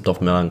concept of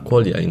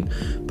melancholia in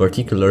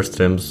particular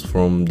stems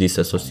from this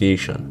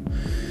association.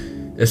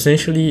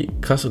 Essentially,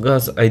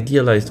 Kasuga's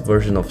idealized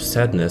version of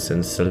sadness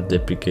and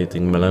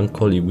self-deprecating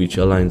melancholy, which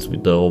aligns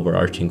with the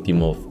overarching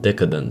theme of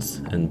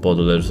decadence and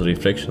Baudelaire's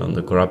reflection on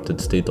the corrupted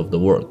state of the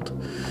world.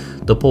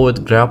 The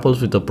poet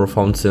grapples with a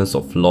profound sense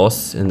of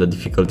loss and the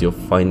difficulty of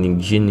finding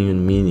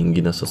genuine meaning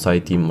in a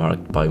society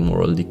marked by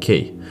moral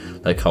decay.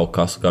 Like how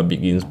Kasuga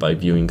begins by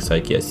viewing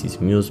Saeki as his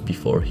muse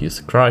before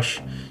his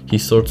crush, he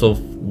sort of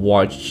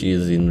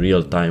watches in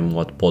real time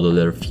what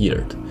Baudelaire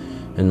feared.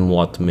 And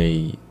what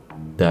may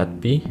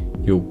that be,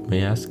 you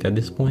may ask at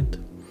this point?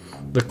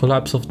 The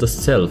collapse of the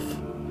self,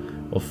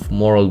 of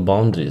moral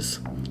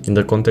boundaries. In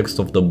the context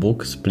of the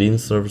book, Spleen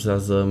serves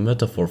as a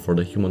metaphor for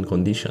the human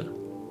condition,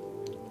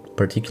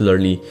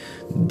 particularly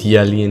the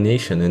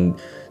alienation and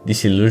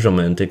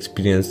disillusionment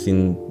experienced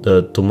in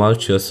the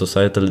tumultuous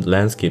societal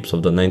landscapes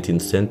of the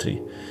 19th century.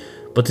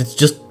 But it's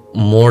just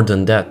more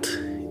than that.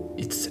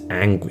 It's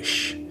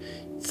anguish,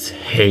 it's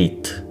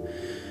hate.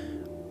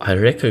 I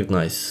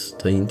recognize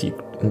the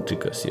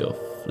intricacy of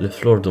Le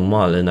Fleur du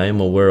Mal, and I am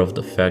aware of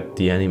the fact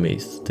the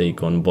anime's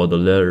take on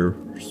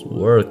Baudelaire's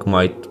work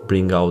might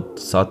bring out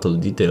subtle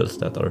details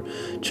that are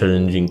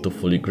challenging to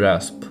fully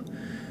grasp.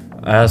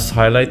 As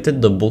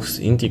highlighted, the book's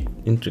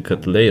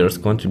intricate layers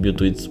contribute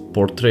to its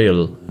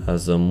portrayal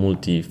as a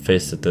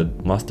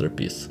multifaceted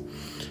masterpiece.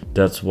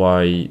 That's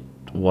why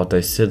what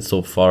I said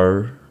so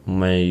far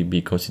may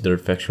be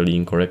considered factually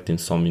incorrect in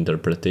some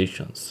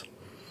interpretations.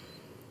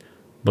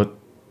 But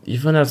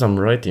even as I'm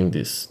writing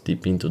this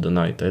deep into the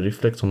night, I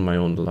reflect on my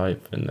own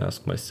life and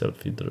ask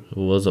myself if there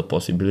was a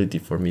possibility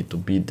for me to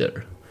be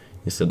there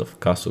instead of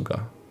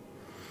Kasuga.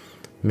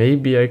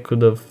 Maybe I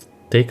could have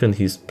taken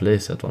his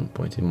place at one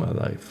point in my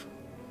life.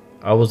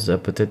 I was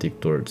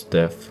apathetic towards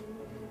death,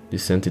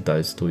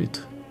 desensitized to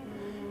it.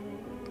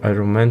 I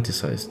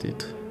romanticized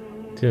it.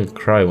 Didn't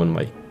cry when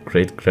my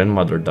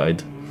great-grandmother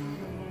died.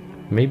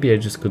 Maybe I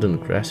just couldn't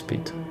grasp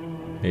it.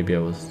 Maybe I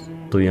was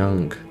too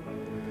young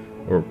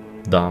or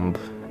dumb.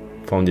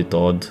 Found it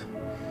odd.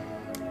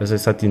 As I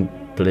sat in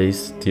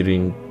place,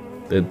 tearing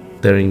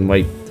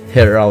my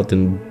hair out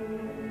and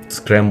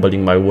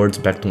scrambling my words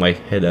back to my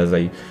head as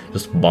I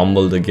just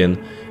bumbled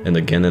again and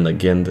again and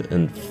again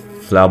and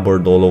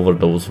flabbered all over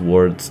those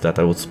words that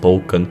I was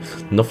spoken.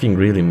 Nothing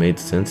really made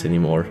sense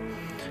anymore.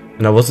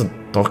 And I wasn't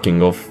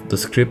talking of the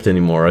script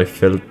anymore. I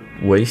felt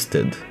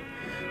wasted.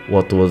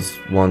 What was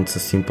once a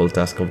simple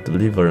task of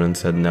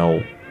deliverance had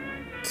now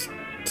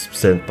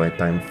spent my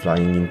time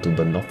flying into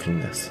the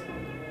nothingness.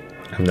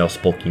 I'm now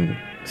speaking.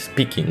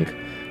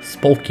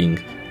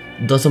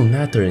 Doesn't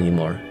matter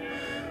anymore.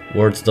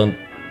 Words don't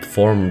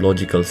form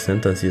logical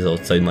sentences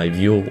outside my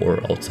view or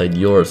outside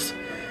yours.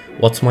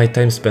 What's my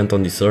time spent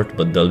on this earth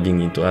but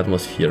delving into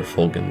atmosphere,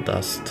 fog and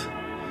dust?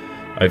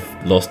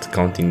 I've lost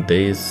counting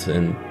days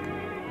and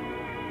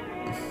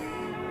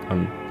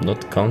I'm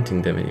not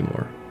counting them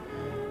anymore.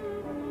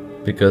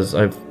 Because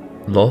I've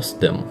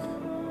lost them.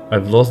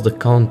 I've lost the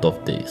count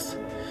of days.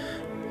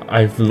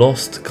 I've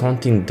lost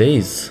counting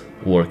days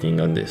working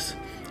on this.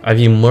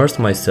 I've immersed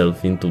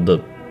myself into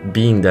the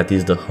being that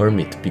is the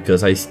hermit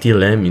because I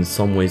still am in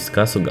some ways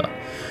Kasuga.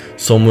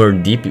 Somewhere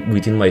deep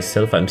within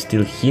myself I'm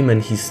still him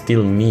and he's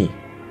still me.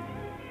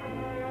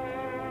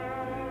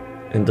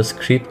 And the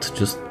script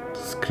just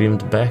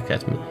screamed back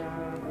at me.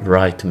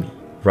 Write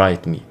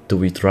me,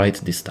 do it right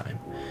this time.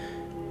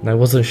 And I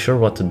wasn't sure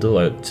what to do.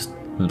 I just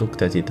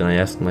looked at it and I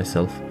asked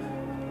myself,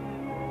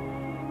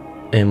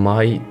 am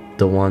I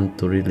the one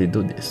to really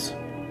do this?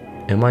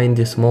 Am I in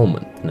this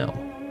moment now?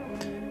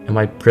 Am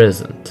I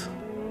present?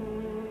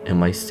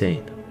 Am I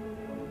sane?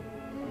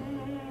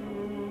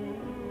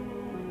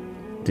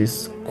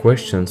 These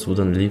questions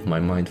wouldn't leave my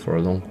mind for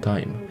a long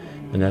time,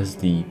 and as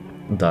the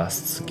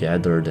dusts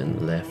gathered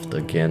and left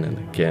again and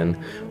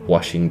again,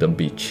 washing the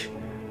beach,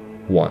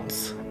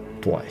 once,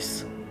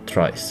 twice,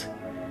 thrice,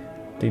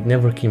 they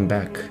never came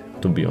back,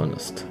 to be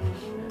honest.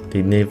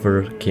 They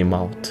never came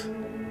out.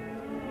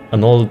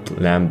 An old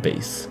lamp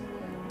base.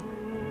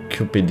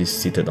 Cupid is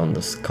seated on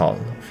the skull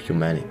of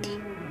humanity.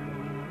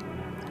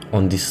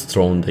 On this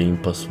throne the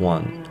Impus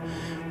One,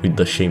 with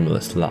the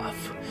shameless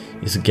laugh,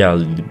 is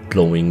gallantly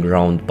blowing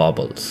round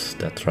bubbles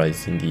that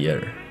rise in the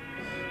air,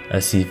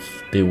 as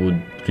if they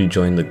would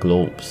rejoin the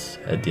globes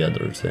at the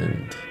other's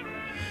end.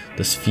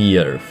 The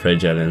sphere,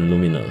 fragile and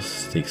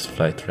luminous, takes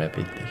flight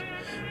rapidly,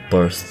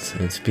 bursts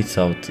and spits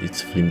out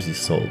its flimsy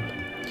soul.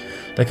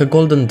 Like a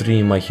golden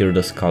dream I hear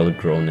the skull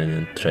groan and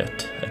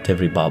entreat at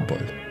every bubble.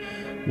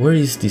 Where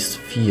is this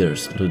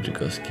fierce,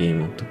 ludicrous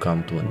game to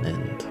come to an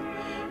end?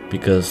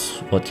 Because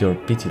what your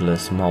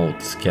pitiless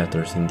mouth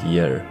scatters in the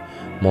air,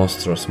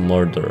 monstrous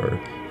murderer,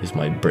 is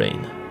my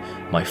brain,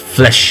 my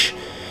flesh,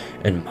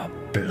 and my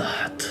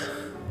blood.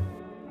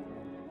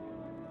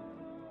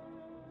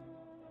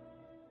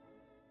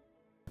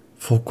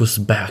 Focus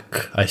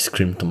back, I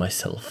screamed to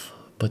myself,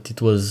 but it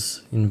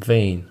was in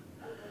vain.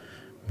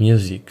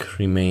 Music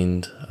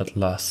remained at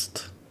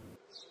last.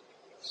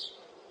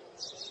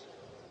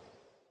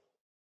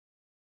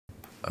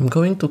 I'm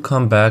going to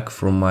come back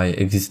from my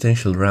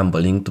existential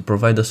rambling to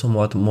provide a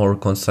somewhat more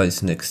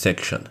concise next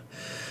section.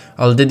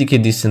 I'll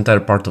dedicate this entire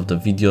part of the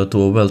video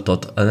to a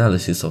well-thought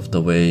analysis of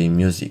the way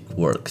music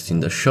works in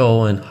the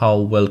show and how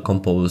well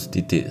composed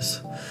it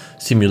is,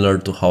 similar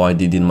to how I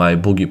did in my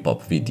boogie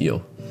pop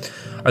video.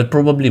 I'll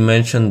probably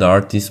mention the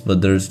artist,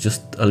 but there's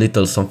just a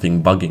little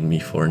something bugging me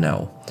for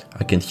now.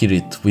 I can hear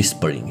it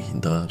whispering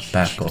in the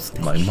back of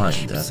my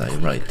mind as I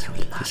write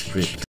the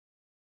script.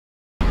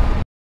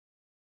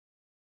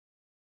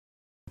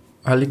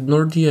 I'll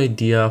ignore the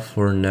idea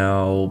for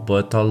now,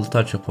 but I'll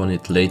touch upon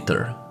it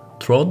later.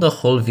 Throughout the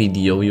whole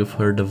video you've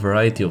heard a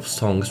variety of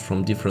songs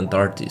from different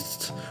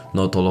artists,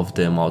 not all of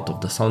them out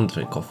of the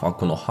soundtrack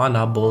of No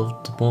Hana,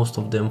 but most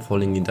of them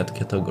falling in that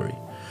category.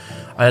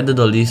 I added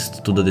a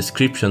list to the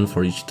description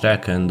for each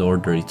track and the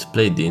order it's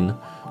played in,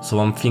 so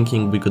I'm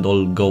thinking we could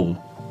all go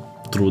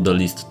through the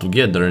list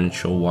together and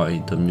show why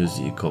the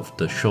music of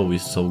the show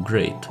is so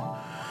great.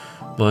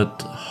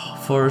 But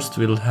first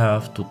we'll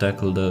have to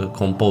tackle the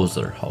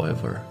composer,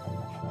 however.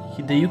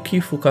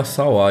 Hideyuki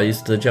Fukasawa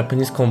is the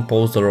Japanese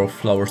composer of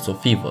Flowers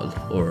of Evil,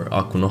 or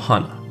No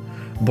Hana.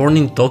 Born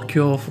in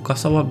Tokyo,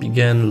 Fukasawa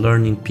began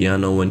learning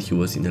piano when he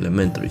was in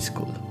elementary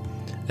school.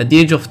 At the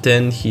age of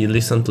 10, he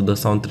listened to the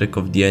soundtrack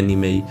of the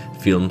anime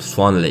film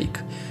Swan Lake,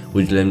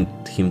 which led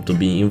him to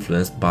be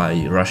influenced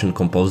by Russian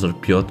composer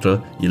Pyotr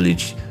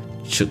Ilyich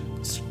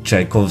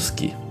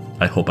Tchaikovsky.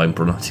 I hope I'm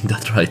pronouncing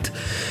that right.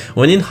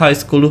 When in high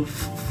school,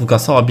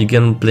 Fukasawa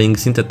began playing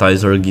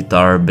synthesizer,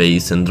 guitar,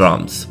 bass and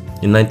drums.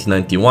 In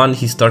 1991,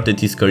 he started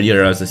his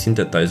career as a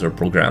synthesizer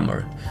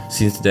programmer.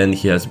 Since then,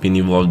 he has been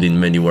involved in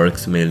many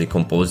works, mainly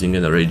composing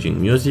and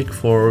arranging music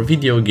for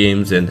video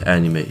games and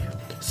anime.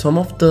 Some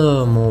of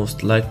the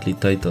most likely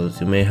titles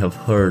you may have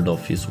heard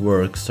of his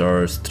works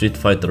are Street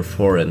Fighter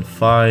 4 and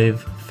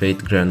 5,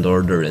 Fate Grand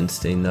Order and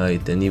Stay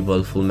Night, and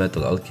Evil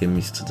Fullmetal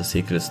Alchemist The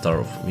Sacred Star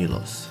of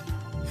Milos.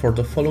 For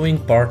the following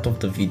part of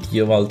the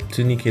video, I'll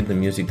tunicate the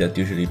music that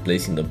usually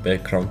plays in the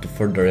background to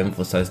further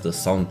emphasize the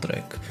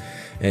soundtrack,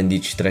 and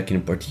each track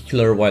in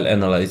particular, while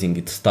analyzing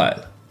its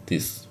style.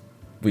 This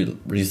will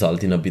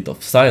result in a bit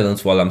of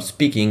silence while I'm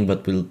speaking,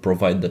 but will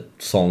provide the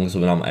songs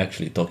when I'm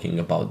actually talking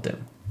about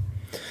them.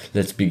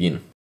 Let's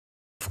begin.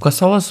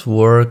 Fukasawa's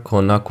work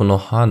on No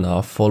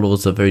Hana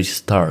follows a very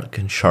stark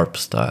and sharp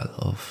style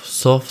of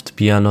soft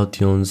piano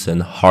tunes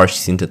and harsh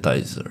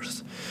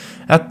synthesizers,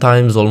 at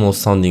times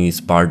almost sounding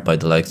inspired by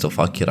the likes of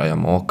Akira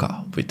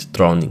Yamaoka, with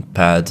drowning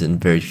pads and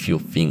very few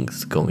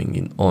things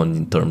going on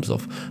in terms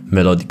of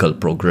melodical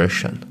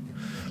progression,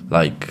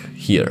 like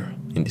here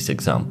in this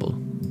example.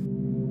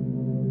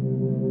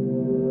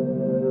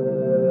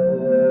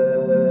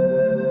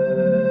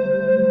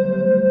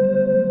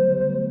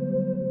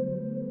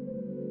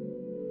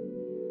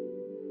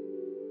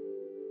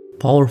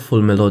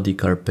 Powerful melodic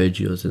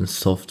arpeggios and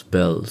soft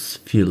bells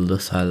fill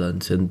the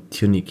silence and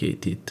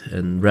tunicate it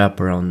and wrap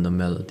around the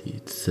melody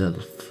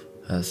itself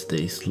as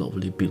they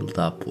slowly build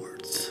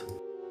upwards.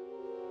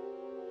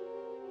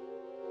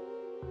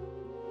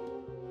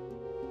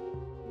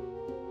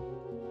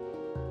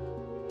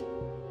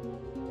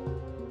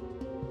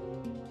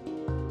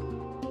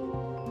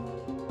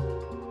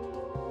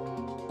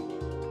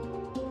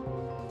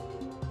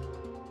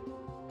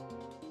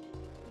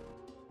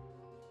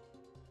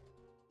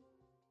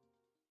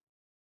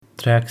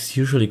 Tracks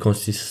usually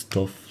consist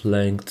of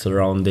lengths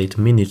around 8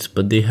 minutes,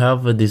 but they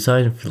have a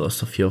design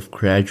philosophy of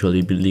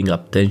gradually building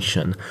up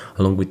tension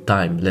along with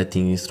time,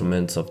 letting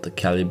instruments of the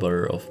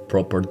caliber of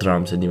proper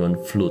drums and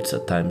even flutes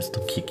at times to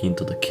kick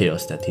into the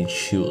chaos that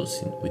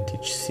ensues with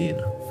each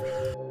scene.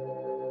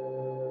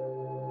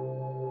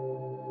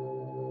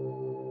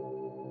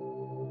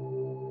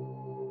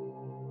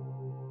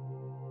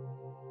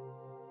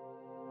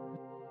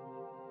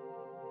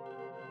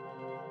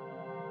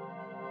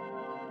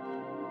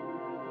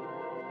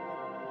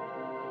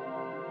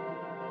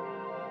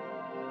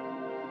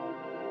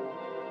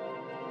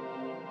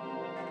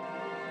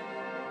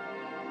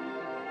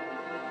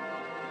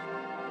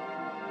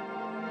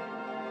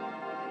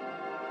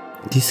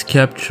 This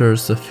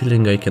captures a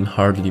feeling I can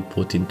hardly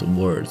put into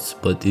words,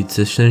 but it's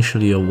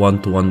essentially a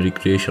one-to-one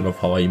recreation of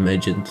how I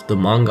imagined the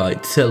manga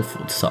itself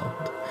would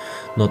sound.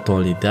 Not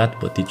only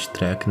that, but each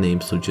track name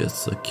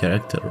suggests a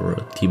character or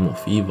a team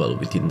of evil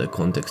within the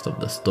context of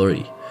the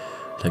story,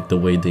 like the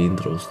way the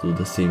intros do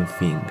the same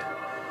thing.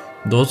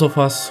 Those of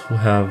us who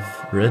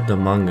have read the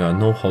manga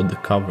know how the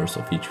covers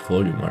of each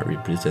volume are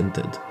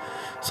represented.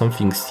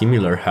 Something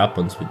similar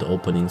happens with the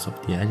openings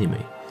of the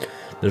anime.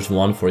 There's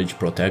one for each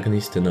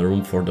protagonist and a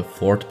room for the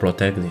fourth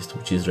protagonist,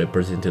 which is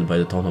represented by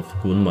the town of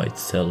Gunma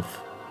itself.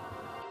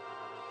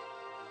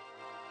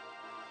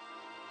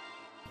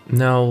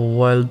 Now,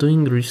 while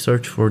doing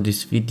research for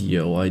this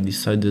video, I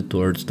decided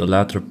towards the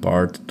latter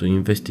part to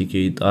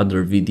investigate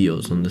other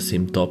videos on the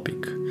same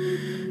topic.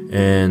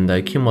 And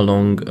I came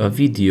along a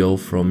video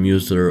from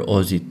user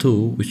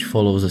Ozzy2, which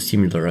follows a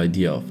similar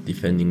idea of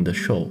defending the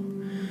show.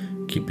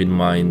 Keep in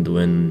mind,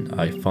 when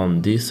I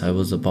found this, I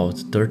was about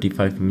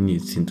 35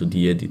 minutes into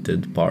the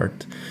edited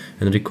part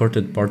and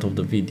recorded part of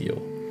the video.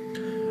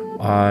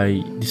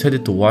 I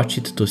decided to watch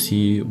it to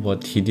see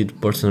what he did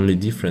personally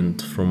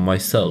different from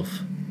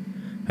myself.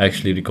 I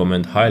actually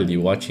recommend highly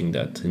watching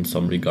that in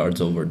some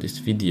regards over this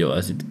video,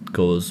 as it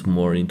goes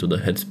more into the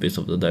headspace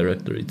of the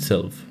director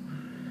itself.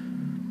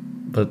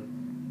 But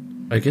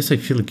I guess I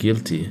feel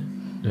guilty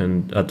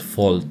and at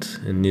fault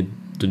and need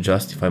to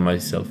justify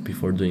myself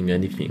before doing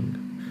anything.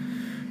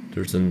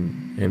 There's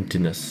an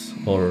emptiness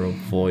or a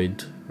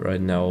void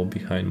right now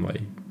behind my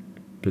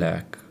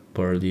black,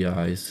 pearly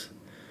eyes.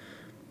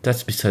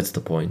 That's besides the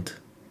point.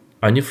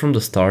 I knew from the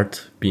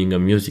start, being a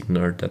music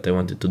nerd, that I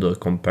wanted to do a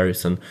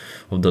comparison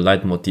of the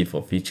leitmotif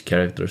of each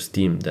character's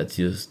theme that's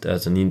used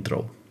as an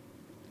intro.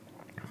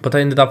 But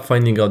I ended up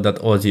finding out that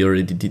Ozzy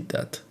already did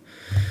that,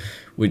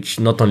 which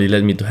not only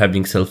led me to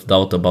having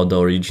self-doubt about the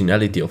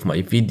originality of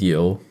my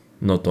video.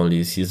 Not only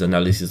is his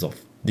analysis of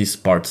this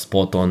part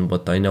spot on,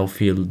 but I now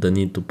feel the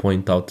need to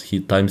point out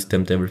he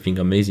timestamped everything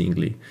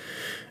amazingly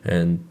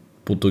and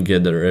put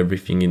together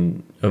everything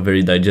in a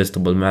very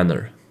digestible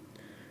manner.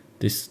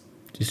 This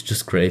is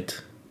just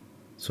great.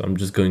 So I'm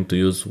just going to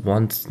use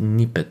one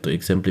snippet to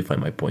exemplify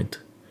my point.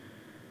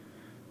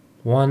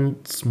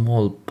 One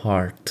small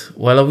part.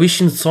 While I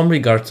wish in some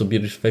regards to be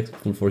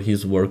respectful for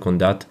his work on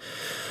that,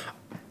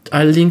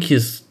 I'll link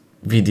his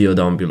video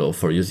down below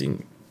for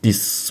using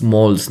this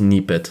small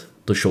snippet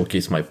to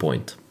showcase my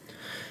point.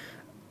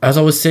 As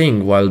I was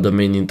saying, while the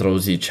main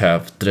intros each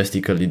have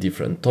drastically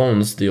different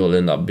tones, they all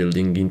end up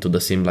building into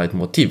the same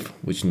leitmotif,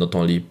 which not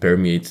only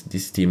permeates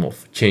this theme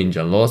of change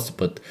and loss,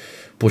 but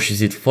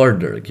pushes it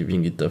further,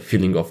 giving it a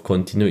feeling of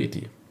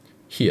continuity.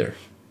 Here,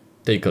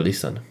 take a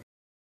listen.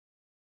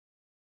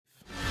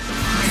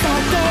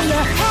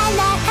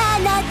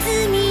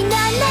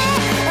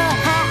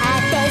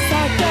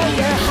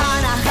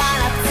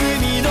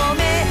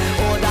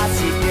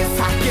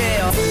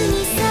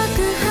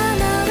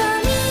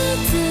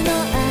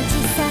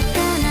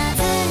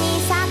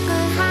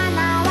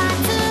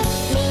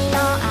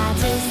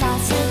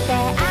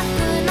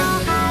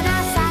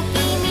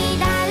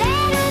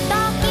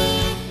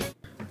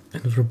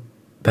 We're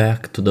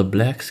back to the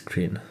black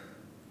screen.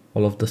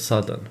 All of the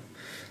sudden,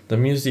 the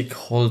music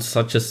holds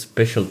such a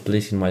special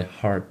place in my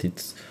heart.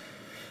 It's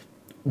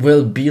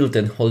well built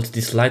and holds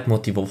this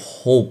leitmotif of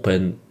hope,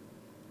 and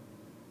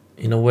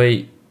in a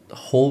way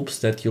hopes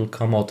that you'll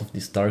come out of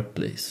this dark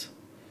place.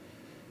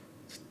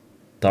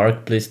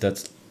 Dark place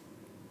that's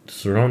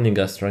surrounding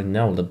us right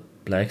now. The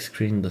black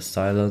screen, the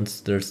silence,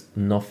 there's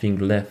nothing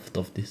left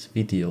of this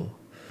video.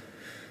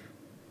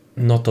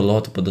 Not a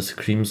lot, but the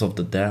screams of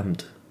the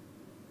damned.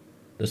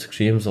 The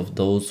screams of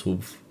those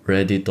who've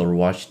read it or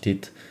watched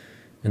it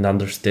and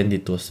understand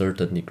it to a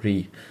certain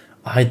degree.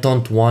 I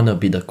don't wanna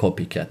be the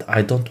copycat.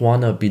 I don't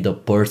wanna be the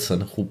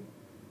person who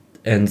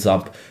ends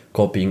up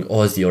copying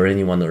Ozzy or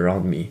anyone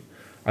around me.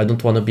 I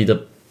don't wanna be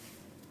the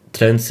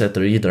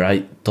trendsetter either. I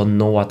don't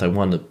know what I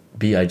wanna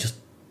be.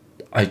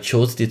 I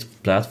chose this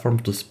platform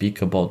to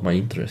speak about my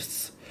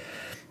interests.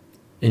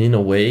 And in a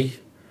way,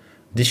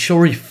 this show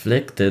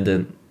reflected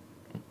and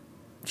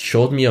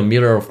showed me a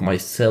mirror of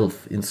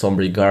myself in some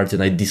regards,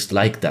 and I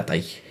dislike that. I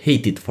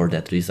hate it for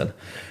that reason.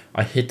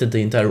 I hated the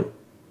entire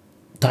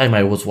time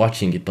I was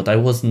watching it, but I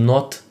was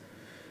not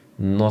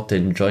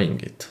enjoying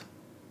it.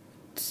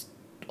 It's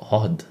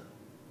odd.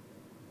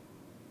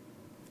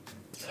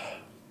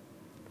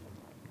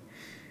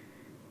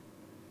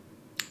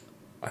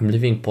 I'm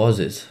leaving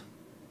pauses.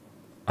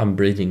 I'm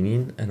breathing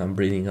in and I'm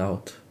breathing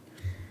out.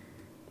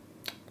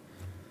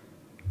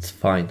 It's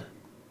fine.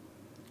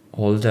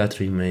 All that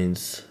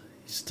remains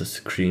is the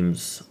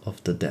screams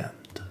of the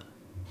damned.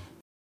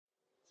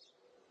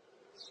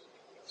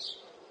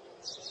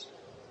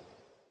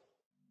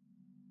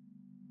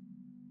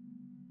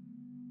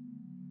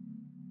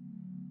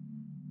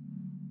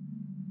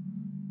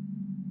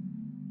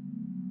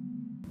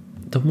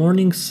 The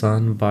Morning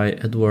Sun by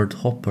Edward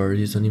Hopper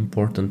is an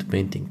important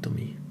painting to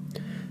me.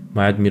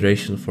 My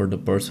admiration for the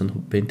person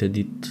who painted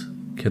it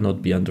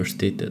cannot be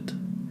understated.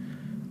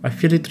 I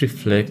feel it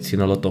reflects in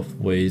a lot of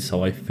ways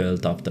how I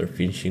felt after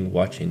finishing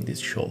watching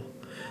this show,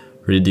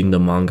 reading the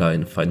manga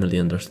and finally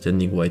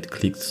understanding why it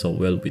clicked so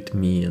well with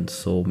me and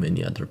so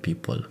many other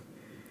people.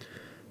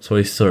 So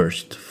I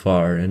searched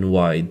far and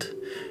wide,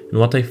 and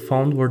what I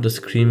found were the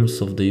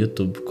screams of the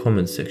YouTube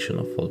comment section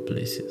of all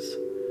places.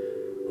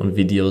 On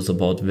videos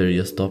about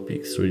various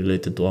topics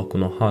related to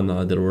No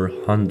Hana, there were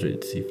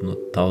hundreds, if not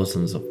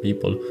thousands of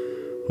people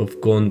who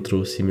have gone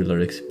through similar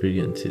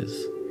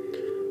experiences.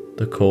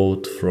 The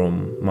quote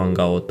from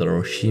manga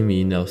author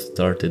Oshimi now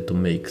started to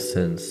make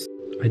sense.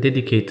 I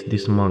dedicate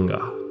this manga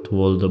to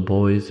all the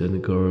boys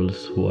and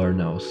girls who are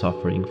now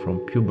suffering from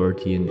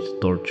puberty and its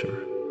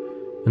torture,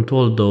 and to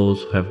all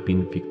those who have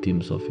been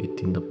victims of it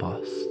in the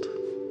past.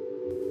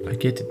 I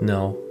get it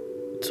now.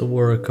 It's a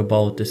work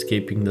about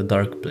escaping the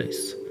dark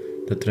place,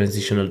 the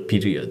transitional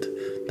period,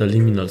 the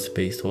liminal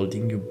space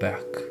holding you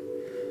back.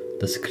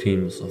 The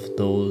screams of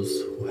those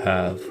who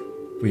have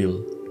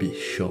will be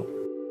shown.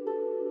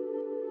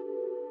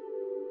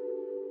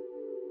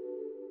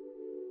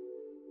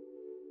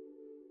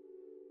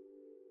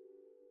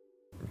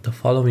 The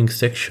following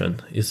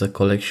section is a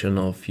collection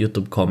of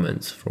YouTube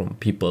comments from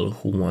people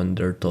who want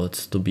their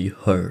thoughts to be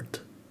heard.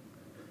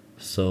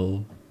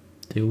 So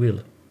they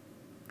will.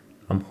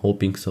 I'm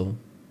hoping so.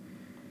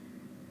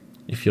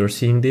 If you're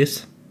seeing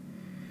this,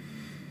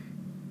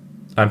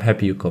 I'm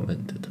happy you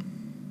commented.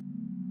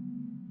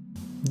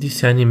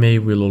 This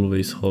anime will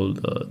always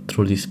hold a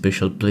truly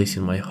special place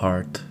in my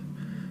heart.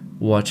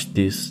 Watched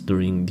this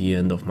during the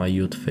end of my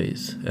youth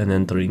phase and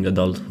entering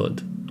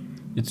adulthood.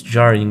 It's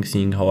jarring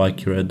seeing how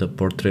accurate the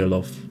portrayal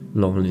of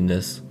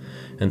loneliness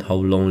and how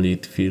lonely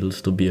it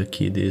feels to be a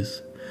kid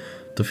is.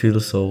 To feel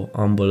so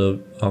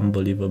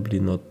unbelievably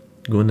not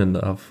good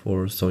enough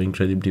or so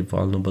incredibly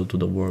vulnerable to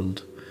the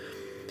world.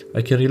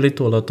 I can relate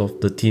to a lot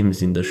of the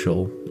themes in the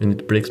show, and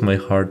it breaks my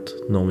heart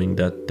knowing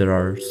that there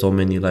are so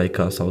many like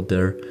us out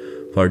there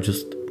who are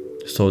just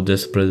so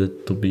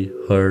desperate to be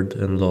heard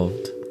and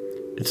loved.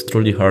 It's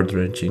truly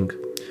heart-wrenching.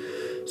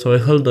 So I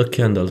held a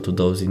candle to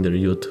those in their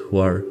youth who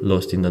are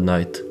lost in the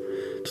night,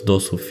 to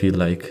those who feel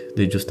like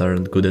they just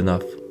aren't good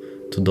enough,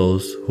 to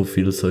those who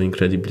feel so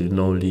incredibly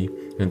lonely,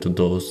 and to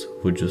those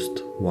who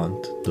just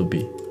want to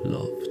be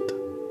loved.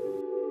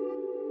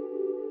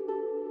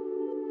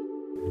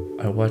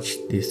 I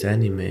watched this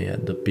anime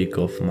at the peak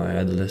of my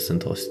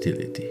adolescent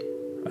hostility.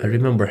 I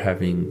remember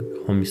having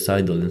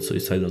homicidal and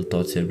suicidal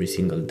thoughts every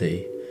single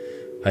day.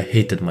 I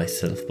hated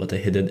myself, but I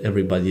hated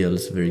everybody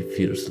else very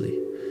fiercely.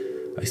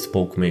 I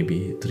spoke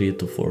maybe 3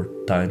 to 4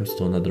 times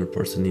to another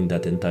person in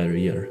that entire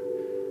year.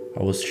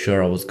 I was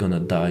sure I was gonna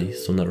die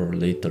sooner or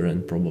later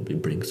and probably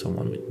bring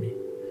someone with me.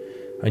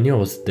 I knew I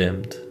was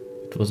damned.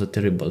 It was a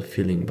terrible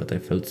feeling, but I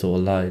felt so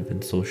alive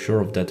and so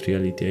sure of that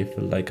reality. I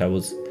felt like I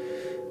was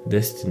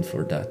destined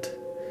for that.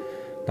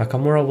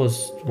 Nakamura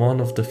was one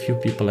of the few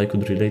people I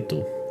could relate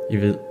to.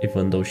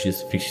 Even though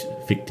she's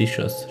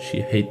fictitious,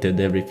 she hated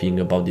everything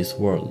about this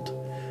world.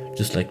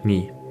 Just like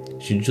me,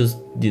 she just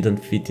didn't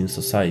fit in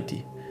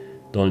society.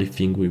 The only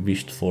thing we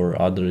wished for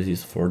others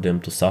is for them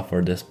to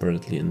suffer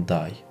desperately and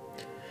die.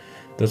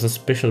 There's a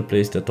special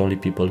place that only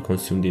people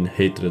consumed in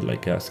hatred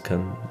like us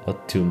can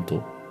attune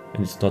to,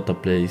 and it's not a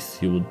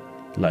place you would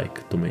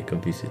like to make a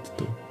visit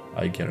to,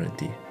 I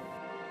guarantee.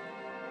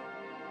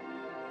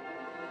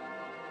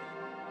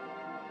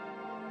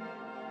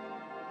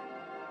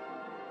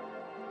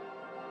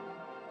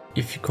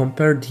 If you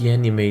compare the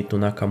anime to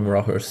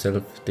Nakamura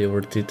herself, they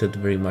were treated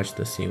very much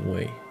the same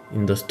way.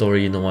 In the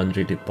story, no one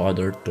really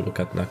bothered to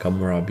look at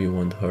Nakamura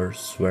beyond her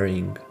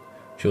swearing.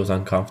 She was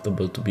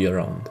uncomfortable to be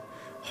around,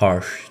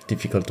 harsh,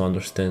 difficult to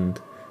understand,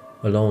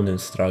 alone and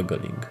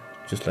struggling,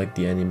 just like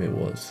the anime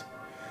was.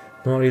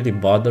 No one really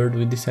bothered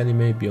with this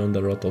anime beyond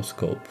the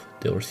rotoscope.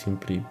 They were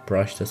simply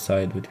brushed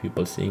aside with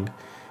people saying,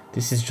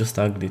 "This is just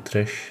ugly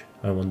trash,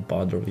 I won't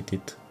bother with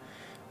it,"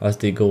 as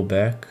they go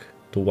back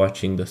to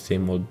watching the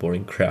same old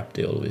boring crap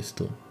they always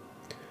do.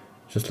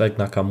 Just like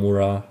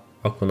Nakamura,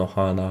 No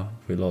Hana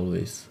will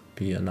always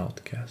be an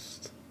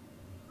outcast.